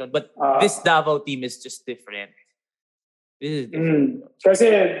 malakas kayo nun. But this Davao team is just different. This is different. Kasi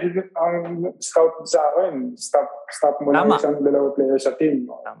ang scout sa akin, stop mo na isang dalawa player sa team.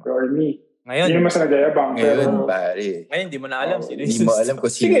 Or me. Ngayon, hindi naman sa nagayabang. Ngayon, pare. Ngayon, hindi mo na alam. Hindi mo alam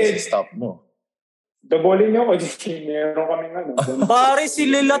kung sino Sige. si stop mo. Dabolin niyo ko. Meron kaming Pare, si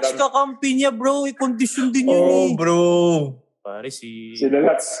Lelats kakampi niya, bro. I-condition din yun Oh, eh. bro. Pare, si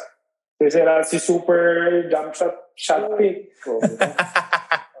Lelats. Si super jump shot pick.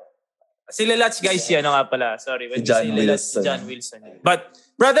 Si Lelats, guys, si ano nga pala. Sorry. Si John Wilson. Si John Wilson. But,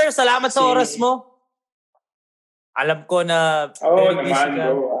 brother, salamat sa oras mo. Alam ko na very busy naman, ka.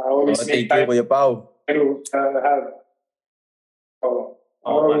 bro. I always Thank make you, time Kuya Pao. to have. I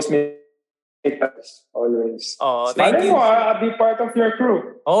always make time. Always. Thank you. I'll be part of your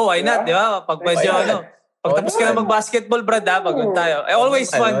crew. Why not, di ba? Pag medyo, pag tapos ka na mag-basketball, brad, pag tayo.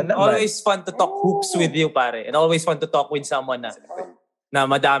 Always fun. Always fun to talk hoops with you, pare. And always fun to talk with someone na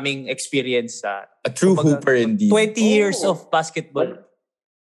madaming experience. A true hooper indeed. 20 years of basketball.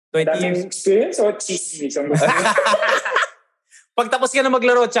 20 years. Experience o chismis? Pag tapos ka na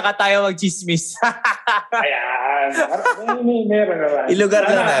maglaro, tsaka tayo mag-chismis. Ayan. Meron naman. Ilugar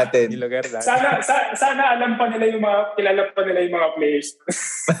lang natin. Sana alam pa nila kilala pa nila yung mga players.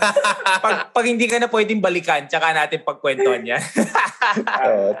 pag hindi ka na pwedeng balikan, tsaka natin pagkwentuhan yan.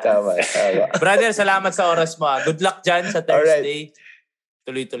 Tama. Brother, salamat sa oras mo. Good luck dyan sa Thursday.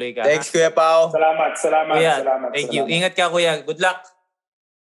 Tuloy-tuloy ka. Thanks, Kuya Pao. Salamat. Kuya, thank you. Ingat ka, Kuya. Good luck.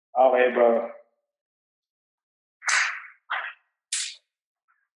 Okay, bro.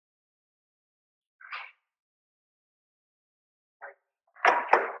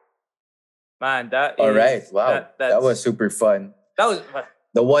 Man, that is... All right. Wow. That was super fun. That was...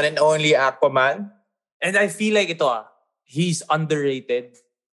 The one and only Aquaman. And I feel like he's underrated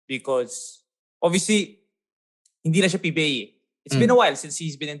because obviously, hindi na siya PBA. It's been a while since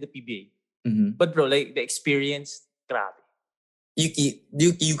he's been in the PBA. Mm-hmm. But bro, like the experience, grabe.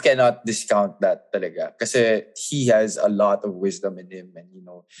 You cannot discount that talaga. Kasi he has a lot of wisdom in him.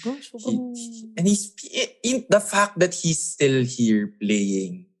 And he's the fact that he's still here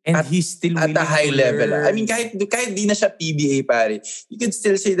playing. And he's still at a high level. learn. I mean, kahit di na siya PBA, pare, you can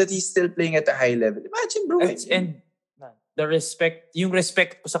still say that he's still playing at a high level. Imagine, bro. And the respect, yung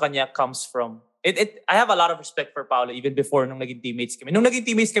respect ko sa kanya comes from, I have a lot of respect for Paolo even before nung naging teammates kami. Nung naging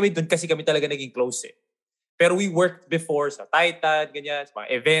teammates kami, dun kasi kami talaga naging close eh. Pero we worked before sa Titan, ganyan, sa mga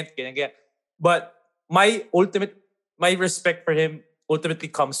event, ganyan. But my respect for him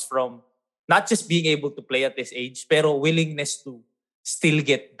ultimately comes from not just being able to play at this age, pero willingness to still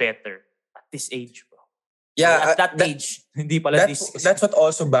get better at this age, bro. Yeah, at that age. Hindi pala this. That's what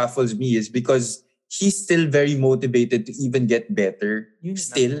also baffles me is because he's still very motivated to even get better.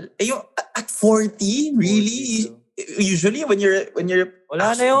 Still. At 40, really? 40, usually when you're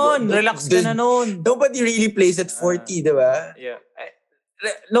wala na yun. Relax ka na nun. Nobody really plays at 40, diba? Yeah.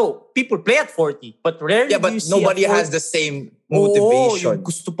 No, people play at 40, but rarely Yeah, but do you see nobody a 40 has the same Oo, motivation. yung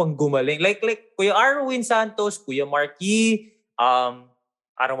gusto pang gumaling. Like Kuya Arwin Santos, Kuya Marquis,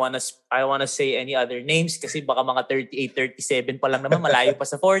 I don't wanna say any other names kasi baka mga 38, 37 pa lang naman, malayo pa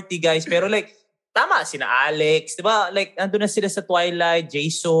sa 40 guys. Pero like, tama, sina Alex, di ba? Like, andun na sila sa Twilight,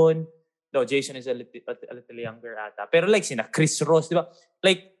 Jason. No, Jason is a little younger ata. Pero like, sina Chris Ross, di ba?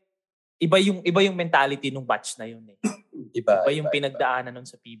 Like, iba yung mentality nung batch na yun eh. Iba yung pinagdaanan nun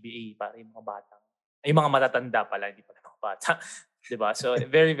sa PBA para yung mga batang. Yung mga matatanda pala, hindi pala mga bata. Diba? So,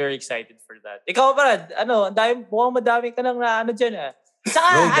 very, very excited for that. Ikaw, Brad, mukhang madami ka lang na dyan Saka,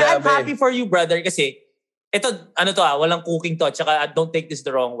 I'm happy for you, brother, kasi ito, walang cooking to, tsaka don't take this the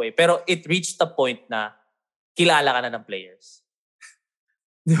wrong way, pero it reached the point na kilala ka na ng players.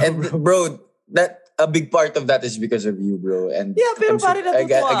 And bro, that a big part of that is because of you, bro. And yeah, pero pare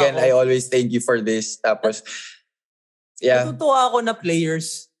natutuwa again, ako. I always thank you for this. Tapos, yeah. Natutuwa ako na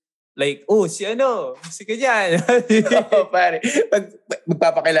players, like, si ganyan. Pare,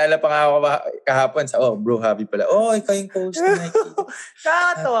 magpapakilala pa nga ako kahapon sa, bro, happy pala. Ikaw yung coach na nakikita.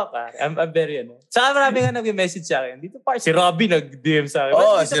 Nakakatawa pare. I'm very Saka marami nga nag-message sa akin. Dito pare, si Robbie nag-DM sa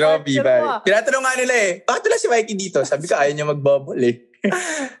akin. Si Robbie, pare. Tinatanong nga nila bakit wala si Mikey dito? Sabi ko, ayaw niya mag-bubble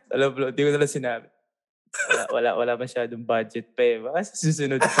Alam bro, di ko na lang sinabi. Wala masyadong budget pa Baka sa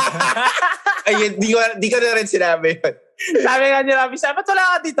susunod. Ay, di ko na rin sinabi yun. Sabi nga ni Robbie, ba't wala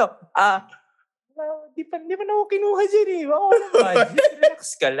ka dito? Di pa na ako kinuha dyan Baka walang budget.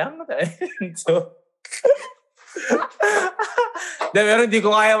 Relax ka lang. So, pero hindi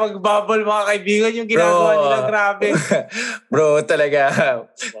ko kaya mag-bubble mga kaibigan yung ginagawa nila. Grabe. Bro, talaga.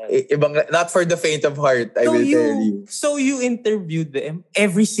 Not for the faint of heart, I will tell you. So you interviewed them,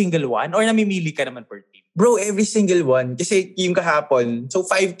 every single one? Or namimili ka naman per team? Bro, every single one. Kasi yung kahapon, so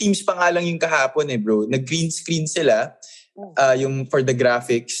 5 teams pa nga lang yung kahapon bro. Nag-green screen sila, yung for the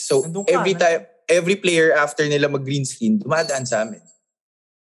graphics. So every player after nila mag-green screen, dumadaan sa amin.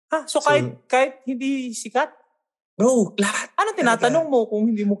 So kahit hindi sikat? Bro, lahat. Anong tinatanong mo kung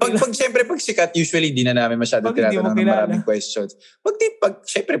hindi mo kilala? Siyempre, pag sikat, usually di na namin masyado tinatanong ng maraming questions.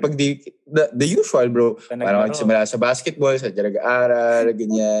 Siyempre, the usual, bro. Parang magsimula sa basketball, sa Jarag-Aral,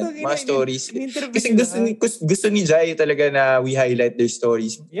 ganyan, mga stories. Kasi gusto ni Jai talaga na we highlight their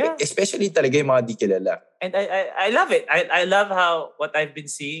stories. Yeah. Especially talaga yung mga di kilala. And I love it. I love how what I've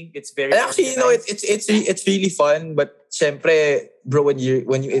been seeing. It's very actually, it's really fun. But syempre, bro, when you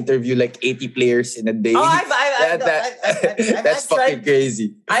interview like 80 players in a day, that's fucking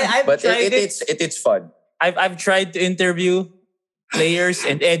crazy. But it's fun. I've tried to interview players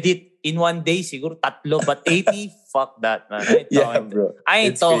and edit in one day, siguro 3, but 80, fuck that, man. I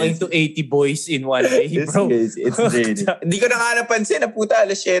ain't talking to 80 boys in one day, bro. It's crazy. Hindi ko na nga napansin na puta,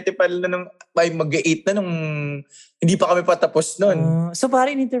 alas 7 pa lang nung mag-8 na nung hindi pa kami patapos nun. So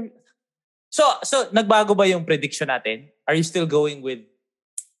pare, interview. So nagbago ba yung prediction natin? Are you still going with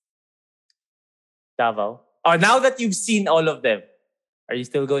Davao? Or now that you've seen all of them, are you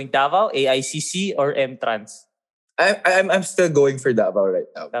still going Davao, AICC, or M-Trans? I'm still going for Davao right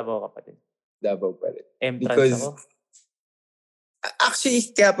now. Davao ka pa din. Davao pa rin. M-Trans ako? Actually,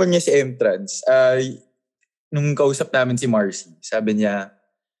 kaya po niya si M-Trans. Nung kausap namin si Marcy, sabi niya,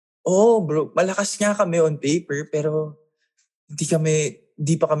 bro, malakas nga kami on paper, pero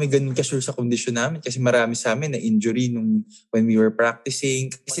hindi pa kami ganun ka-sure sa kondisyon namin kasi marami sa amin na injury when we were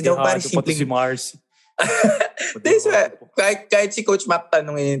practicing. Kasi daw parang simpleng... si Marcy. Kahit si Coach Mac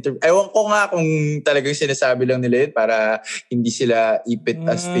tanong in-interview, ewan ko nga kung talagang sinasabi lang nila yun para hindi sila ipit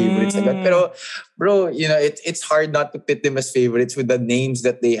as favorites agad. Pero bro, it's hard not to pit them as favorites with the names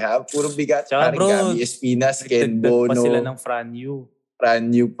that they have. Puro bigat. Parang Gabby Espinas, Ken Bono. Pa sila ng Franyu.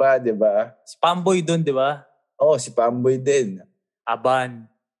 Franyu pa, di ba? Si Pamboy doon, di ba? Si Pamboy din. Aban.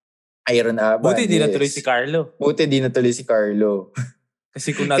 Iron Aban. Buti di natuloy si Carlo.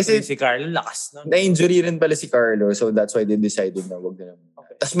 Kasi kung natuloy si Carlo, lakas na. Na-injury rin pala si Carlo, so that's why they decided na wag na.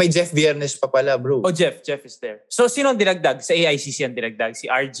 Okay. Tapos may Jeff Viernes pa pala, bro. Jeff is there. So sino ang dinagdag? Sa AICC ang dinagdag? Si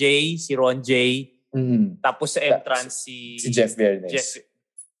RJ, si Ron J, tapos sa M-Trans si Jeff Viernes.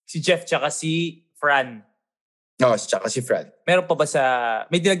 Si Jeff tsaka si Fran. Tsaka si Fran. Meron pa ba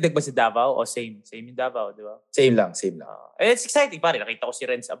may dinagdag ba sa Davao o same yung Davao, di ba? Same lang. It's exciting, pare. Nakita ko si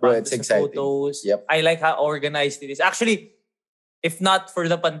Renz Abando sa photos. Yep. I like how organized it is. Actually, if not for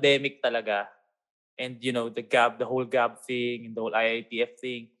the pandemic talaga, and the whole Gab thing, and the whole IITF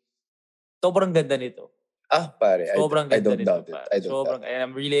thing, sobrang ganda nito. Pare, sobrang I ganda don't nito. doubt it. And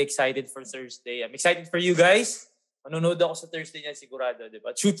I'm really excited for Thursday. I'm excited for you guys. Manonood ako sa Thursday niyan sigurado, di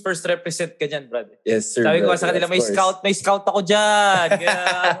ba? Shoot first represent ka dyan, brother. Yes, sir. Sabi ko sa kanila, may scout ako dyan.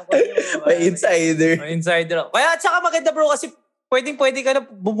 May insider. May insider ako. Kaya tsaka maganda bro kasi pwede ka na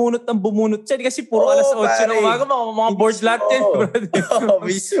bumunot dyan kasi puro alas 8 na umaga, mga board lot yan.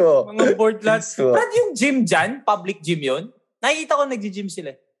 Mismo. Mga board lot. Brad, yung gym dyan, public gym yun, nakikita ko nag-gym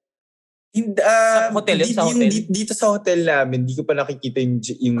sila. Sa hotel yun? Sa hotel? Dito sa hotel namin, di ko pa nakikita yung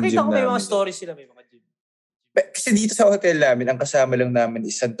gym namin. Nakita ko may mga stories sila, may mga gym. Kasi dito sa hotel namin, ang kasama lang namin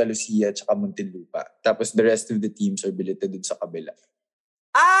is Santa Lucia at saka Muntinlupa. Tapos the rest of the teams are billeted dun sa kabila.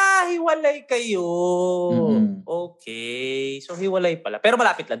 Hiwalay kayo. Mm-hmm. Okay. So, hiwalay pala. Pero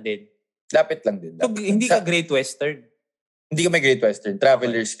malapit lang din. Lapit lang din. So, hindi ka Great Western? Hindi kami Great Western.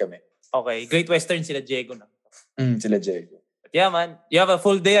 Travelers kami. Okay. Great Western sila Diego na. Sila Diego. But yeah, man. You have a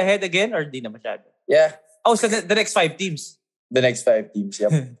full day ahead again or di na masyado? Yeah. Oh, so the next 5 teams? The next 5 teams,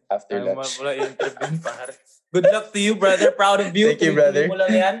 yep. After lunch. Good luck to you, brother. Proud of you. Thank you, brother. Mo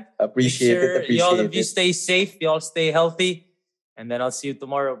lang yan. Appreciate it. All of you stay safe. You all stay healthy. And then I'll see you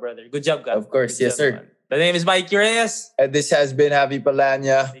tomorrow, brother. Good job, guys. Of course. Yes, sir. Man. The name is Mike Reyes. And this has been Javi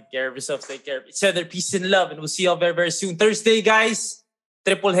Palanya. Take care of yourselves. Take care of each other. Peace and love. And we'll see you all very, very soon. Thursday, guys.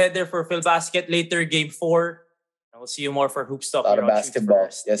 Triple header for Phil Basket. Later, game 4. And we'll see you more for Hoop Stuff. A lot of basketball.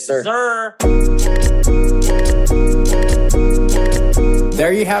 Yes, sir. Yes, sir.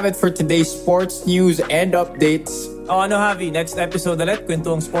 There you have it for today's sports news and updates. Ano, Javi? Next episode ulit,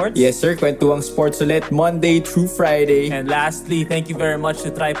 Kwentuang Sports? Yes, sir. Kwentuang Sports ulit, Monday through Friday. And lastly, thank you very much to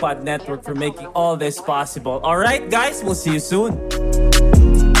Tripod Network for making all this possible. All right, guys, we'll see you soon.